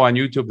now on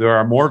YouTube there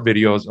are more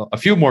videos, a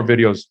few more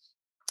videos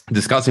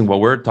discussing what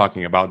we're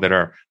talking about that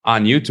are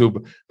on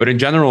YouTube. But in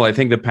general, I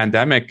think the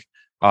pandemic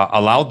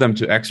allowed them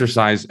to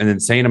exercise an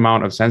insane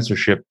amount of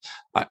censorship.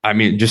 I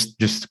mean,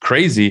 just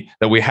crazy,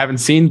 that we haven't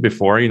seen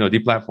before,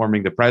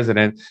 deplatforming the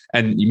president.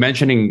 And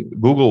mentioning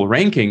Google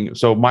ranking.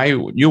 So my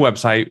new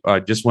website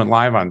just went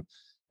live on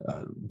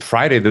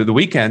Friday, the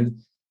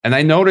weekend. And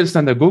I noticed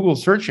on the Google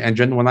search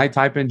engine, when I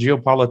type in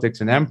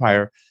geopolitics and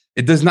empire,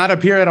 it does not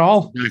appear at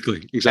all.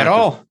 Exactly. At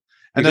all.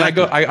 And then I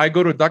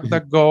go to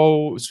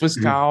DuckDuckGo,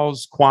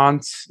 Swisscows,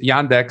 Quant,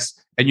 Yandex,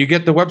 and you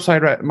get the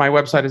website. My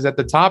website is at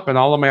the top, and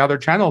all of my other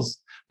channels.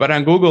 But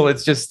on Google,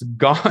 it's just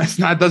gone.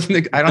 I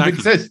don't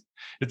exist.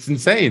 It's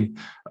insane.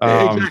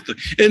 Exactly.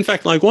 In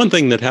fact, like one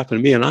thing that happened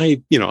to me, and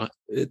I,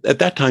 at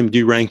that time,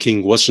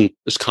 deranking wasn't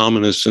as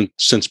common as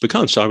since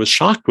become. So I was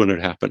shocked when it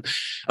happened.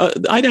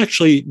 I'd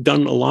actually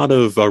done a lot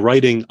of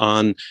writing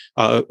on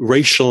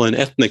racial and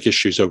ethnic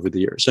issues over the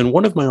years. And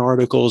one of my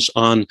articles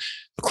on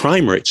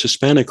crime rates,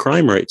 Hispanic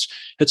crime rates,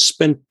 had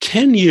spent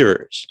 10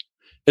 years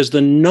as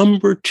the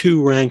number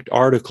 2 ranked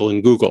article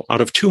in Google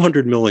out of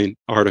 200 million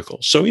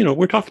articles. So,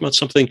 we're talking about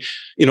something,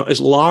 as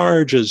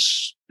large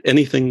as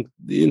anything.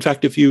 In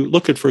fact, if you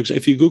look at, for example,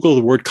 if you Google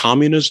the word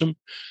communism,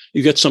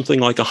 you get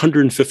something like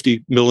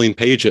 150 million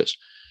pages.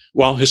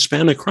 While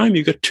Hispanic crime,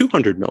 you get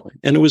 200 million.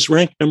 And it was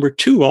ranked number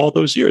 2 all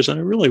those years. And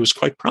I really was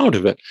quite proud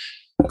of it.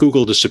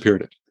 Google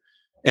disappeared it.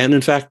 And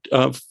in fact,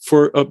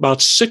 for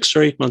about 6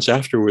 or 8 months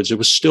afterwards, it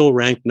was still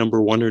ranked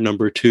number 1 or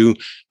number 2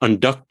 on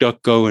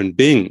DuckDuckGo and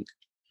Bing.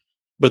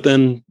 But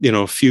then,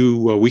 a few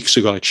weeks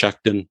ago, I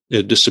checked and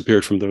it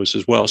disappeared from those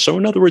as well. So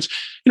in other words,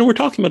 we're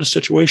talking about a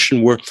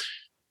situation where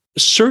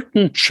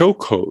certain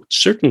chokeholds,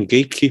 certain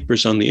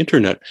gatekeepers on the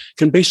internet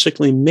can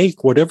basically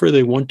make whatever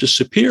they want to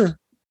disappear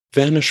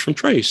vanish from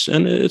trace.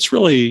 And it's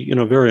really,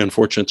 a very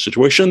unfortunate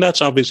situation.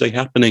 That's obviously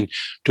happening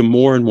to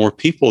more and more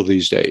people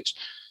these days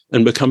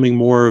and becoming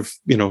more of,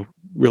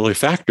 really a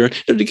factor.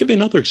 And to give you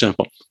another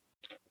example,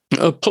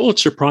 a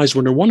Pulitzer Prize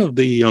winner, one of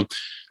the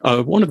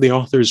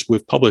authors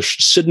we've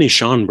published, Sidney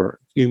Schonberg,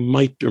 you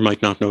might or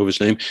might not know his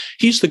name.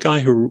 He's the guy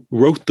who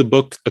wrote the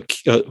book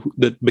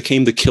that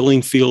became the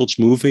Killing Fields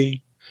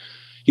movie.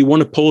 He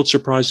won a Pulitzer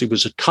Prize. He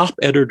was a top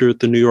editor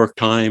at the New York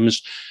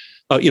Times.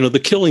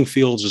 The Killing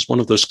Fields is one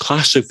of those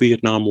classic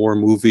Vietnam War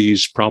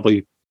movies,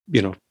 probably,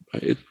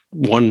 it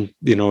won,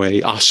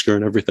 a Oscar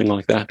and everything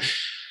like that.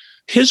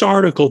 His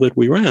article that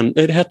we ran,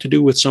 it had to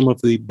do with some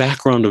of the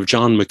background of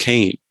John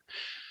McCain.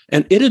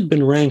 And it had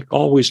been ranked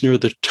always near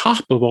the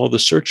top of all the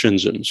search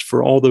engines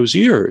for all those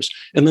years.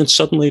 And then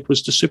suddenly it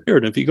was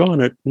disappeared. And if you go on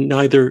it,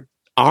 neither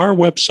our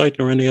website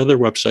nor any other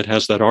website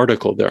has that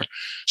article there.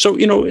 So,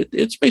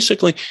 it's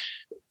basically,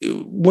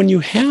 when you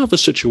have a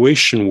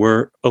situation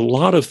where a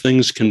lot of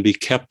things can be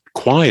kept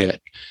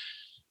quiet,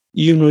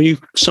 you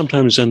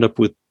sometimes end up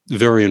with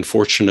very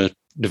unfortunate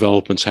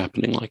developments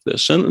happening like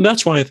this. And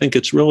that's why I think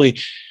it's really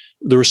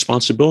the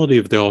responsibility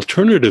of the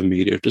alternative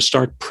media to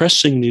start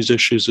pressing these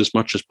issues as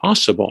much as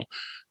possible,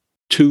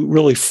 to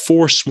really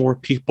force more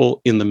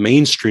people in the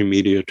mainstream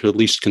media to at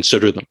least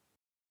consider them.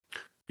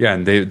 Yeah,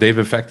 and they've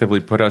effectively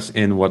put us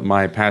in what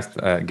my past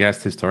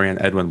guest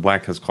historian Edwin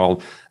Black has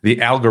called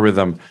the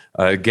algorithm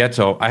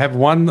ghetto. I have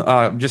one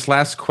just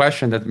last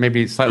question that may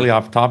be slightly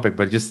off topic,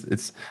 but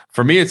it's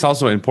for me it's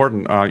also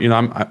important.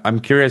 I'm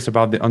curious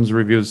about the Unz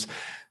Review's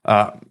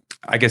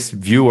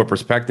view or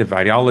perspective,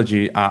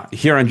 ideology.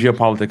 Here on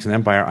Geopolitics and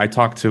Empire, I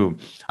talk to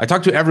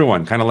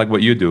everyone, kind of like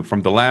what you do,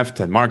 from the left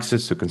and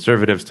Marxists to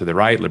conservatives to the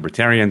right,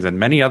 libertarians, and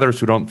many others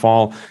who don't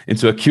fall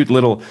into a cute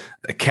little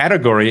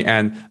category.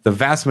 And the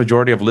vast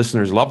majority of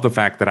listeners love the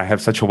fact that I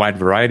have such a wide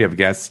variety of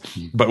guests.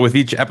 But with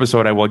each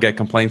episode, I will get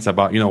complaints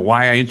about,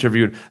 why I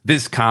interviewed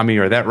this commie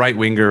or that right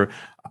winger.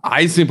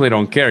 I simply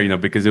don't care,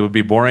 because it would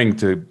be boring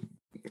to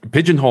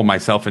pigeonhole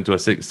myself into a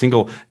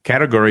single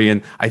category.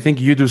 And I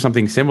think you do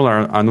something similar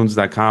on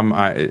Unz.com.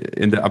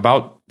 In the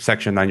About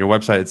section on your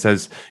website, it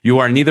says you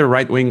are neither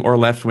right wing or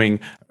left wing,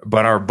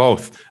 but are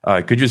both.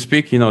 Could you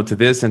speak, to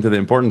this and to the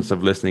importance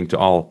of listening to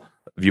all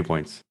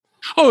viewpoints?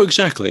 Oh,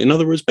 exactly. In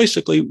other words,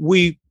 basically,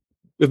 we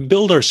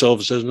build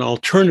ourselves as an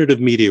alternative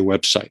media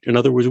website. In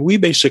other words, we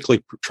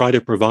basically try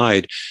to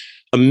provide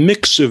a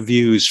mix of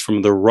views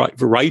from the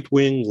right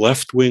wing,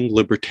 left wing,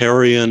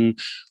 libertarian,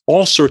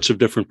 all sorts of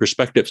different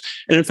perspectives.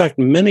 And in fact,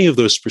 many of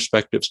those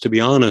perspectives, to be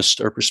honest,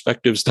 are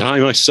perspectives that I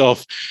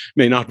myself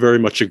may not very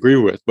much agree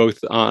with, both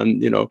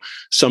on,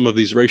 some of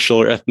these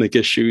racial or ethnic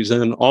issues,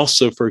 and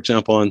also, for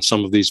example, on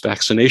some of these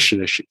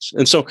vaccination issues.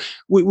 And so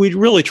we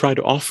really try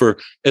to offer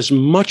as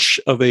much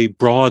of a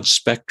broad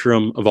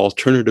spectrum of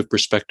alternative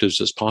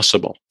perspectives as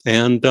possible.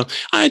 And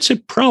I'd say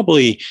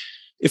probably,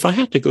 if I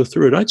had to go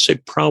through it, I'd say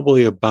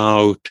probably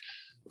about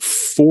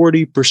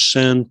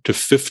 40% to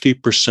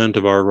 50%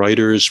 of our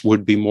writers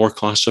would be more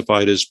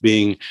classified as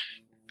being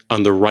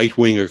on the right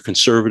wing or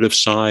conservative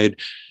side.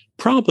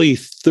 probably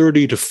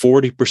 30 to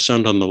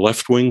 40% on the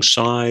left-wing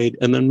side,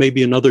 and then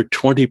maybe another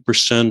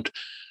 20%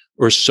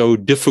 or so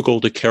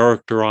difficult to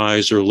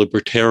characterize or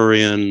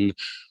libertarian,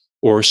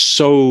 or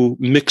so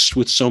mixed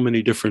with so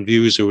many different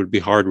views, it would be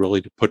hard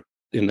really to put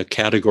in the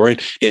category.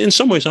 In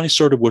some ways, I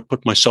sort of would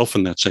put myself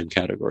in that same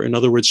category. In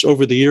other words,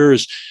 over the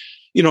years,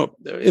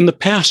 in the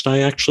past,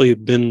 I actually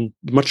have been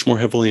much more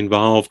heavily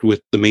involved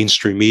with the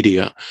mainstream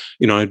media.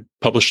 I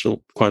published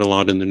quite a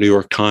lot in the New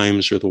York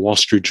Times or the Wall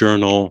Street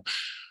Journal,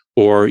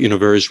 or,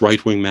 various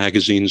right-wing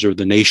magazines, or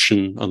The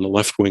Nation on the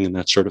left wing, and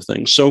that sort of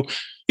thing. So,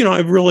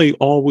 I've really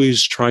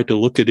always tried to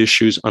look at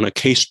issues on a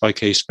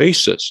case-by-case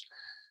basis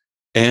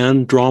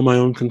and draw my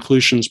own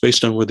conclusions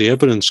based on where the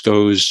evidence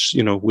goes,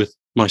 with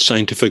my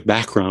scientific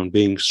background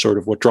being sort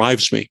of what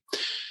drives me.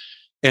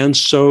 And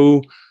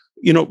so,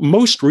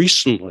 most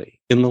recently,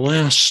 in the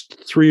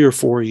last 3 or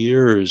 4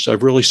 years,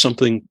 I've really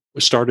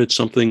started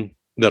something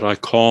that I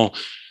call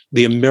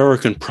the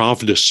American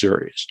Pravda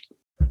series,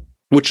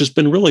 which has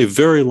been really a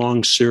very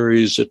long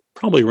series. It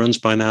probably runs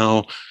by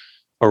now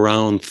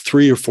around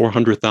 300,000 or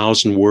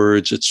 400,000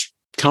 words. It's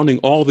counting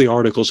all the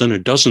articles in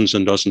it, dozens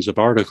and dozens of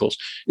articles.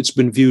 It's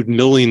been viewed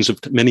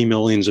many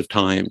millions of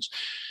times.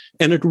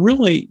 And it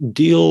really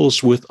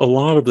deals with a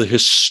lot of the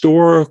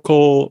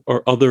historical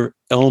or other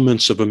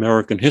elements of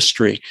American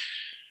history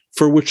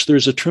for which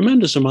there's a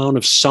tremendous amount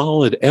of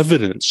solid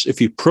evidence if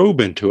you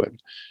probe into it,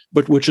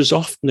 but which is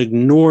often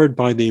ignored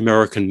by the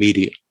American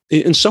media.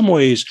 In some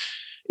ways,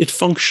 it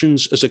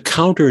functions as a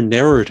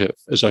counter-narrative,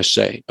 as I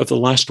say, of the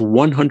last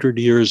 100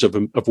 years of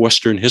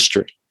Western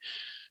history,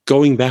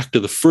 going back to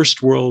the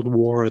First World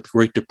War, the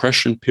Great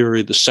Depression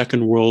period, the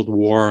Second World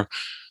War,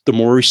 the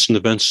more recent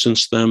events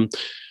since then,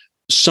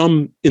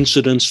 some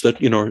incidents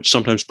that are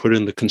sometimes put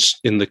in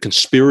the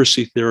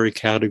conspiracy theory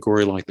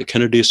category, like the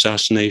Kennedy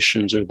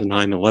assassinations or the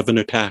 9/11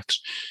 attacks,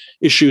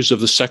 issues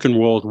of the Second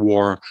World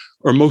War,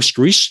 or most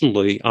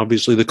recently,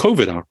 obviously, the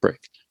COVID outbreak,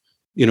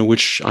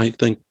 which I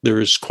think there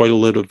is quite a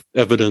lot of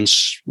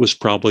evidence was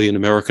probably an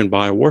American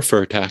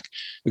biowarfare attack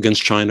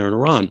against China and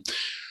Iran.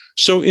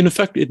 So, in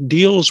effect, it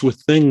deals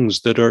with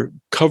things that are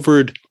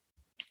covered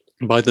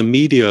by the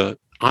media,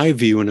 I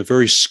view, in a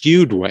very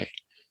skewed way,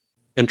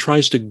 and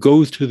tries to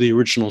go to the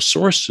original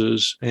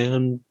sources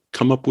and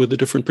come up with a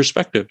different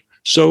perspective.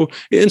 So,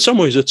 in some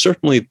ways, it's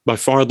certainly by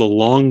far the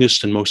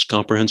longest and most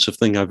comprehensive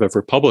thing I've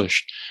ever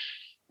published.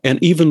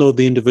 And even though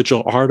the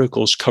individual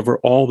articles cover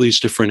all these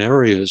different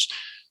areas,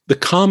 the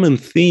common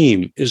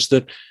theme is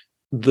that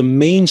the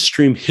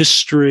mainstream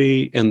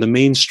history and the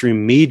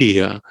mainstream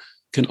media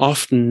can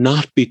often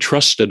not be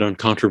trusted on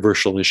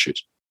controversial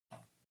issues.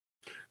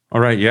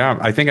 All right. Yeah,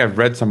 I think I've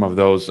read some of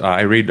those.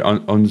 I read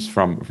uns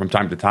from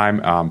time to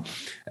time.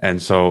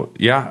 And so,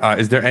 yeah,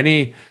 is there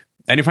any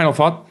final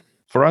thought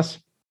for us?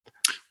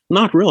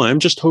 Not really. I'm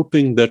just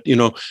hoping that,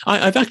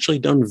 I've actually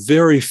done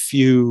very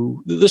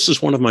few. This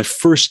is one of my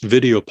first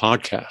video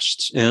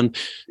podcasts. And,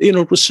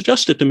 it was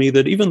suggested to me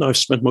that even though I've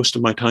spent most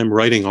of my time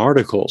writing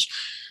articles,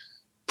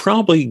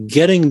 probably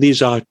getting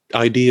these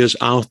ideas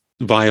out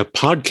via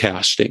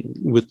podcasting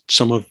with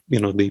some of,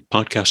 the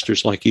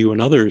podcasters like you and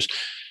others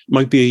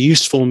might be a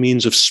useful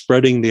means of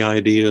spreading the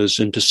ideas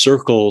into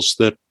circles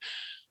that,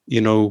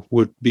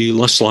 would be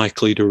less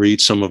likely to read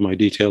some of my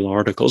detailed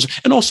articles.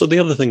 And also the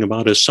other thing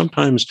about it is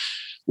sometimes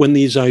when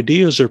these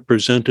ideas are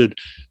presented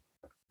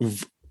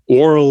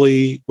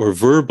orally or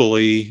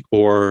verbally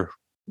or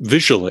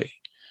visually,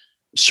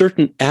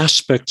 certain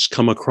aspects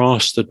come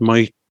across that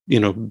might,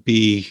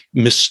 be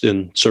missed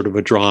in sort of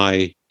a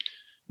dry,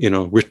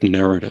 written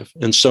narrative.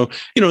 And so,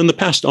 in the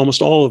past,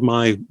 almost all of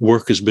my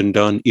work has been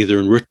done either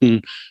in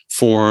written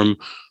form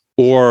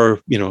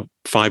or,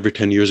 5 or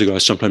 10 years ago, I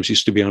sometimes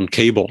used to be on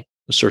cable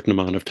a certain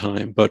amount of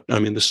time. But I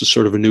mean, this is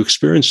sort of a new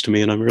experience to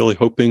me, and I'm really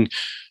hoping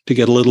to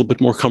get a little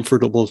bit more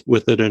comfortable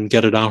with it and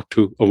get it out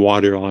to a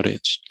wider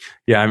audience.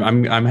 Yeah,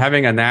 I'm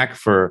having a knack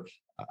for.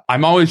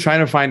 I'm always trying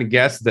to find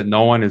guests that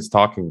no one is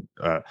talking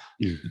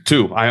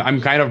to.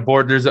 I'm kind of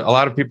bored. There's a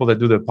lot of people that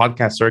do the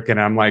podcast circuit,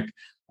 and I'm like,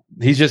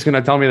 he's just going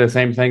to tell me the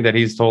same thing that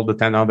he's told the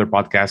 10 other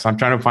podcasts. I'm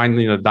trying to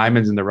find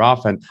diamonds in the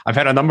rough, and I've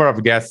had a number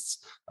of guests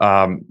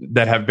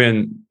that have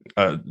been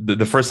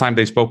the first time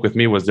they spoke with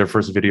me was their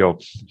first video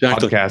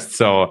podcast.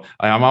 So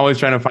I'm always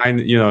trying to find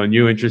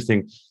new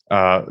interesting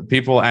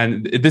people,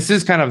 and this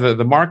is kind of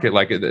the market.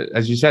 Like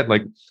as you said,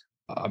 like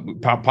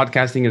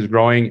podcasting is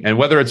growing, and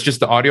whether it's just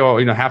the audio,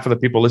 half of the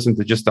people listen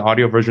to just the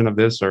audio version of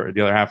this, or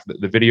the other half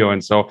the video,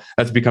 and so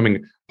that's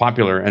becoming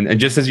popular. And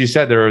just as you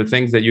said, there are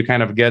things that you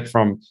kind of get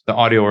from the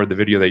audio or the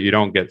video that you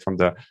don't get from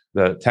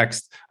the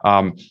text.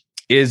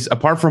 Is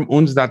apart from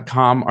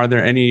uns.com, are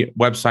there any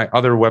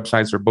other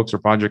websites or books or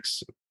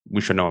projects we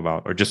should know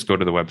about, or just go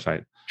to the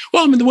website?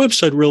 Well, I mean, the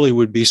website really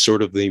would be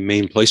sort of the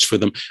main place for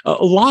them.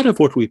 A lot of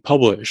what we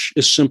publish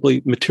is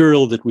simply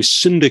material that we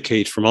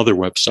syndicate from other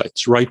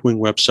websites, right-wing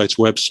websites,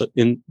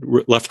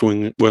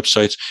 left-wing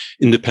websites,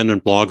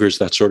 independent bloggers,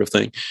 that sort of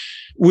thing.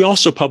 We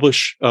also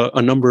publish a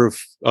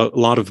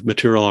lot of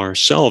material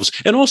ourselves.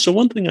 And also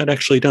one thing I'd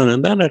actually done,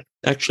 and that had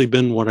actually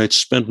been what I'd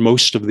spent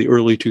most of the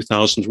early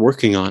 2000s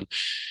working on,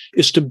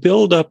 is to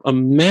build up a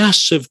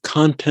massive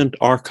content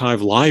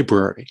archive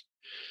library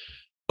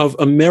of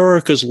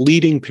America's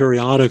leading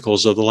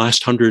periodicals of the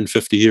last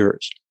 150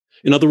 years.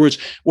 In other words,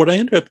 what I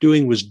ended up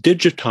doing was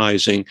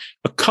digitizing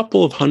a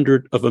couple of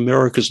hundred of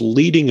America's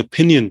leading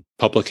opinion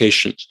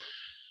publications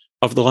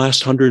of the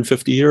last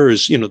 150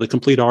 years, the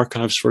complete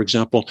archives, for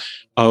example,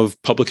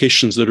 of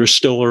publications that are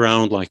still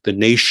around, like The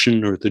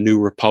Nation or The New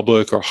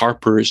Republic or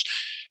Harper's,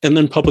 and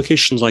then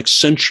publications like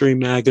Century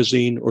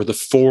Magazine or The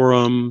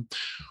Forum,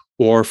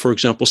 or, for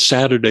example,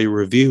 Saturday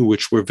Review,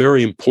 which were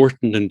very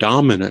important and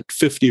dominant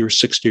 50 or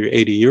 60 or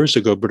 80 years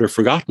ago, but are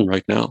forgotten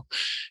right now.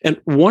 And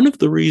one of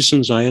the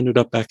reasons I ended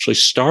up actually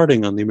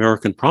starting on the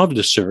American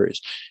Pravda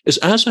series is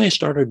as I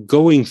started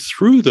going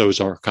through those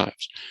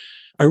archives,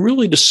 I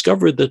really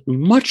discovered that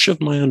much of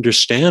my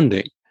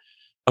understanding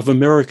of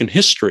American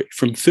history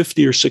from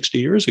 50 or 60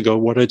 years ago,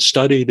 what I'd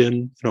studied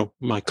in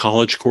my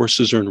college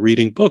courses or in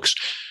reading books,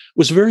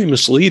 was very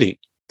misleading.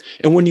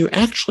 And when you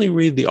actually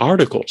read the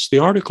articles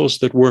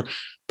that were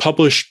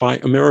published by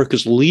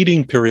America's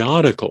leading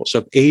periodicals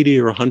of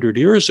 80 or 100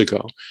 years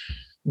ago,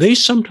 they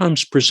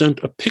sometimes present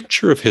a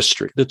picture of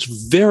history that's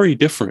very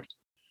different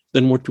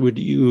than what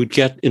you would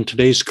get in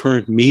today's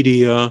current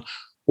media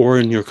or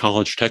in your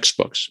college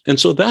textbooks. And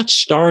so that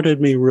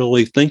started me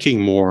really thinking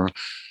more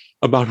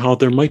about how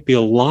there might be a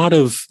lot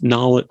of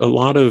knowledge, a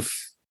lot of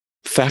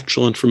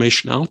factual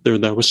information out there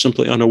that I was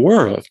simply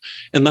unaware of.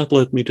 And that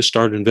led me to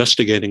start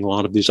investigating a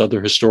lot of these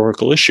other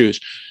historical issues,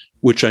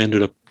 which I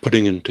ended up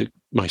putting into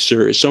my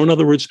series. So in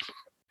other words,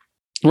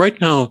 right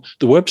now,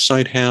 the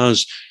website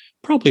has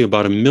probably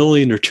about 1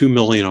 million or 2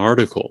 million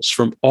articles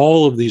from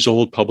all of these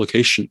old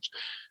publications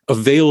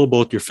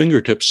available at your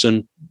fingertips.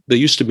 And they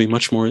used to be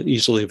much more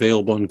easily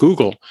available on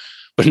Google.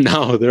 But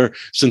now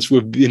since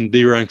we've been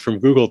deranked from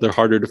Google, they're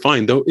harder to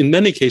find. Though in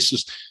many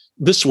cases,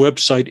 this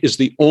website is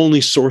the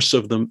only source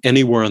of them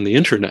anywhere on the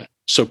internet.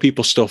 So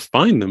people still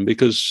find them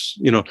because,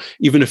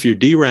 even if you're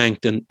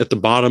deranked and at the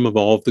bottom of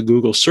all of the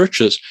Google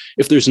searches,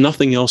 if there's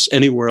nothing else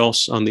anywhere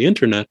else on the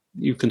internet,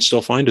 you can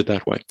still find it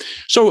that way.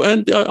 So,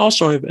 and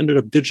also I've ended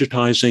up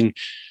digitizing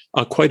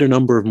quite a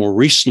number of more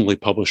recently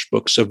published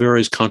books of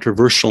various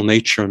controversial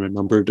nature on a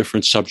number of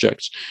different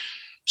subjects.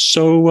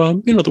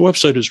 So, the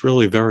website is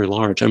really very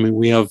large. I mean,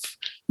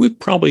 we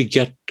probably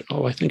get,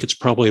 I think it's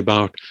probably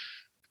about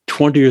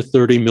 20 or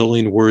 30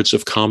 million words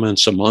of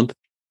comments a month,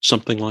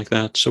 something like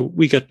that. So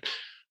we get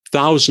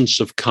thousands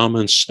of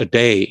comments a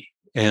day.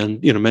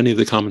 And, many of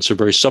the comments are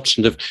very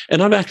substantive.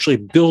 And I've actually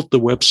built the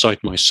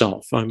website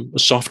myself. I'm a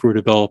software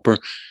developer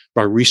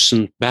by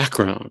recent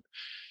background.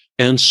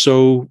 And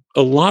so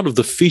a lot of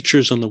the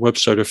features on the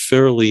website are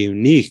fairly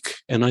unique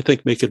and I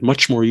think make it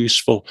much more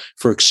useful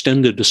for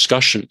extended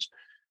discussions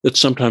that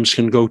sometimes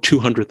can go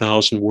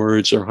 200,000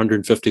 words or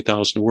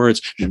 150,000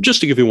 words.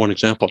 Just to give you one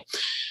example.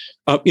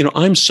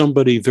 I'm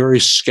somebody very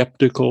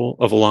skeptical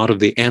of a lot of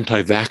the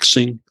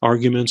anti-vaccine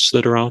arguments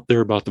that are out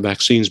there about the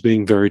vaccines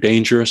being very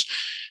dangerous.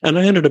 And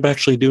I ended up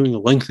actually doing a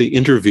lengthy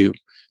interview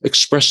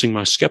expressing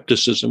my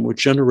skepticism,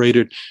 which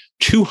generated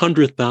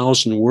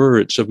 200,000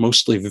 words of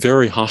mostly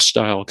very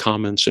hostile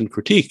comments and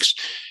critiques,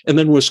 and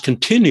then was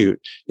continued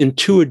in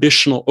 2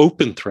 additional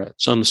open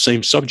threads on the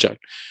same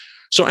subject.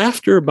 So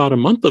after about a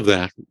month of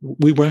that,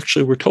 we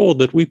were told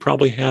that we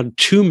probably had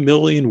 2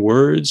 million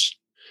words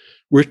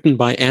written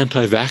by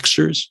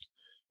anti-vaxxers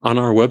on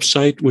our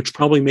website, which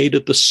probably made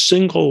it the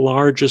single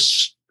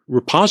largest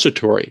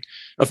repository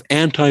of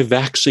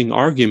anti-vaxxing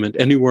argument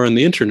anywhere on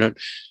the internet,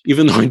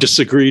 even though I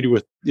disagreed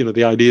with,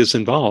 the ideas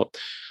involved.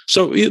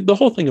 So the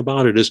whole thing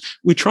about it is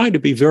we try to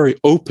be very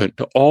open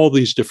to all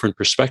these different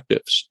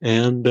perspectives.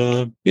 And,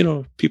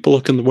 people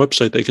look on the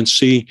website, they can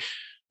see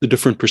the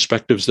different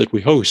perspectives that we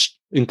host,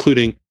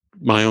 including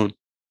my own.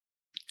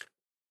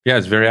 Yeah,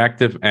 it's very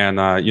active. And,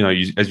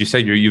 as you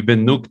said, you've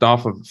been nuked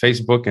off of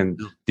Facebook and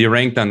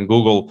deranked on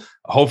Google.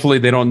 Hopefully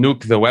they don't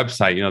nuke the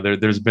website.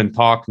 There's been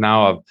talk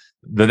now of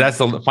that's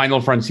the final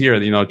frontier,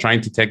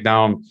 trying to take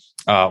down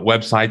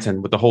websites,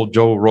 and with the whole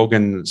Joe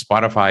Rogan,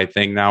 Spotify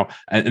thing now.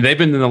 And they've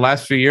been in the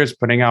last few years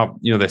putting out,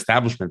 the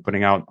establishment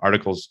putting out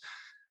articles.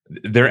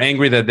 They're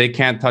angry that they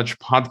can't touch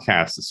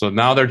podcasts. So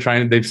now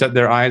they've set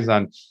their eyes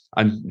on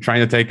trying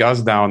to take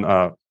us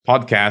down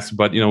podcasts.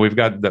 But, we've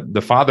got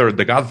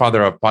the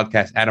godfather of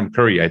podcasts, Adam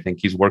Curry. I think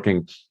he's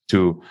working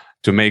to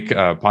make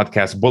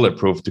podcasts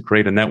bulletproof, to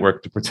create a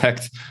network to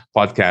protect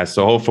podcasts.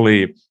 So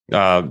hopefully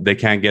they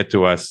can't get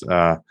to us,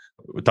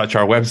 touch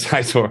our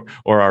websites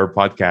or our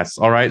podcasts.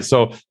 All right.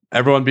 So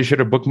everyone be sure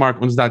to bookmark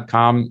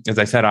unz.com. As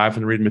I said, I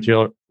often read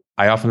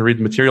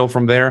material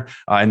from there.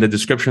 In the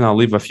description, I'll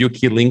leave a few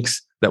key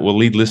links that will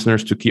lead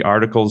listeners to key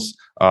articles.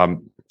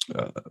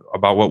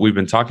 about what we've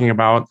been talking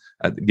about.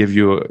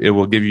 It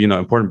will give you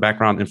important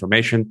background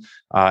information.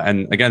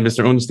 And again,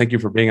 Mr. Oons, thank you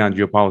for being on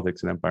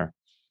Geopolitics and Empire.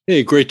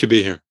 Hey, great to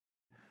be here.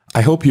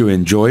 I hope you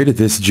enjoyed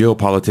this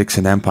Geopolitics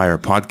and Empire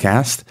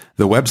podcast.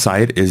 The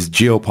website is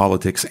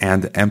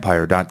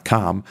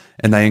geopoliticsandempire.com,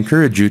 and I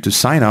encourage you to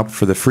sign up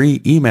for the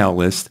free email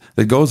list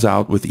that goes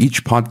out with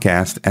each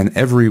podcast and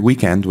every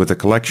weekend with a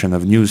collection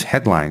of news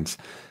headlines.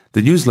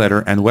 The newsletter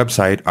and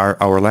website are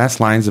our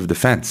last lines of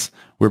defense.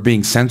 We're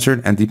being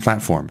censored and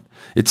deplatformed.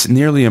 It's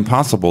nearly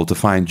impossible to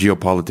find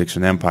Geopolitics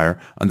and Empire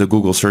on the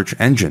Google search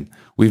engine.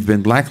 We've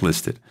been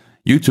blacklisted.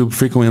 YouTube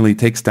frequently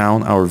takes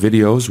down our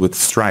videos with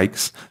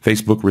strikes.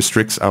 Facebook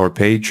restricts our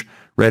page.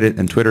 Reddit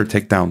and Twitter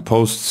take down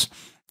posts.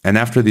 And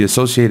after the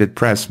Associated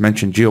Press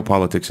mentioned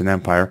Geopolitics and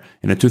Empire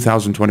in a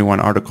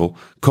 2021 article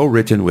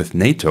co-written with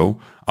NATO,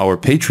 our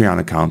Patreon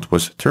account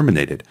was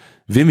terminated.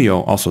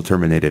 Vimeo also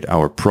terminated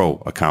our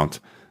Pro account.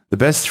 The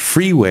best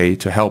free way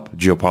to help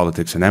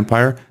Geopolitics and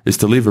Empire is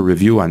to leave a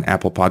review on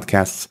Apple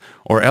Podcasts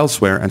or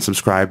elsewhere and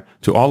subscribe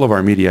to all of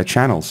our media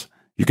channels.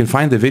 You can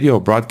find the video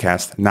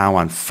broadcast now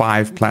on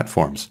 5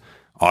 platforms: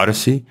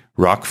 Odyssey,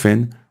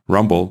 Rockfin,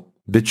 Rumble,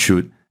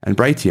 BitChute, and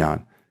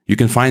Brighteon. You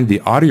can find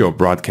the audio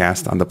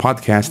broadcast on the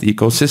podcast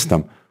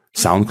ecosystem: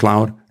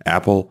 SoundCloud,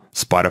 Apple,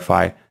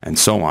 Spotify, and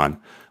so on.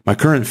 My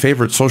current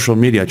favorite social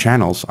media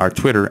channels are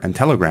Twitter and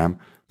Telegram,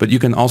 but you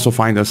can also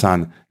find us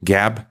on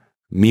Gab,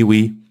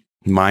 MeWe,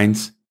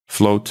 Minds,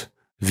 Float,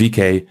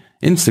 VK,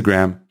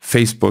 Instagram,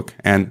 Facebook,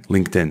 and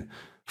LinkedIn.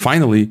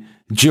 Finally,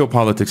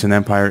 Geopolitics and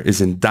Empire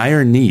is in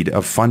dire need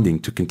of funding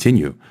to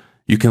continue.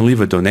 You can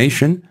leave a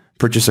donation,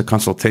 purchase a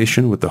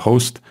consultation with the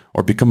host,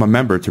 or become a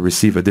member to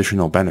receive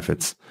additional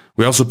benefits.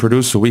 We also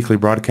produce a weekly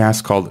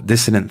broadcast called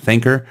Dissident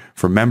Thinker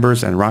for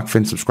members and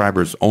Rockfin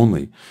subscribers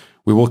only.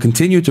 We will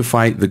continue to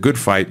fight the good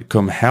fight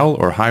come hell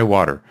or high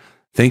water.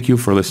 Thank you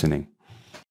for listening.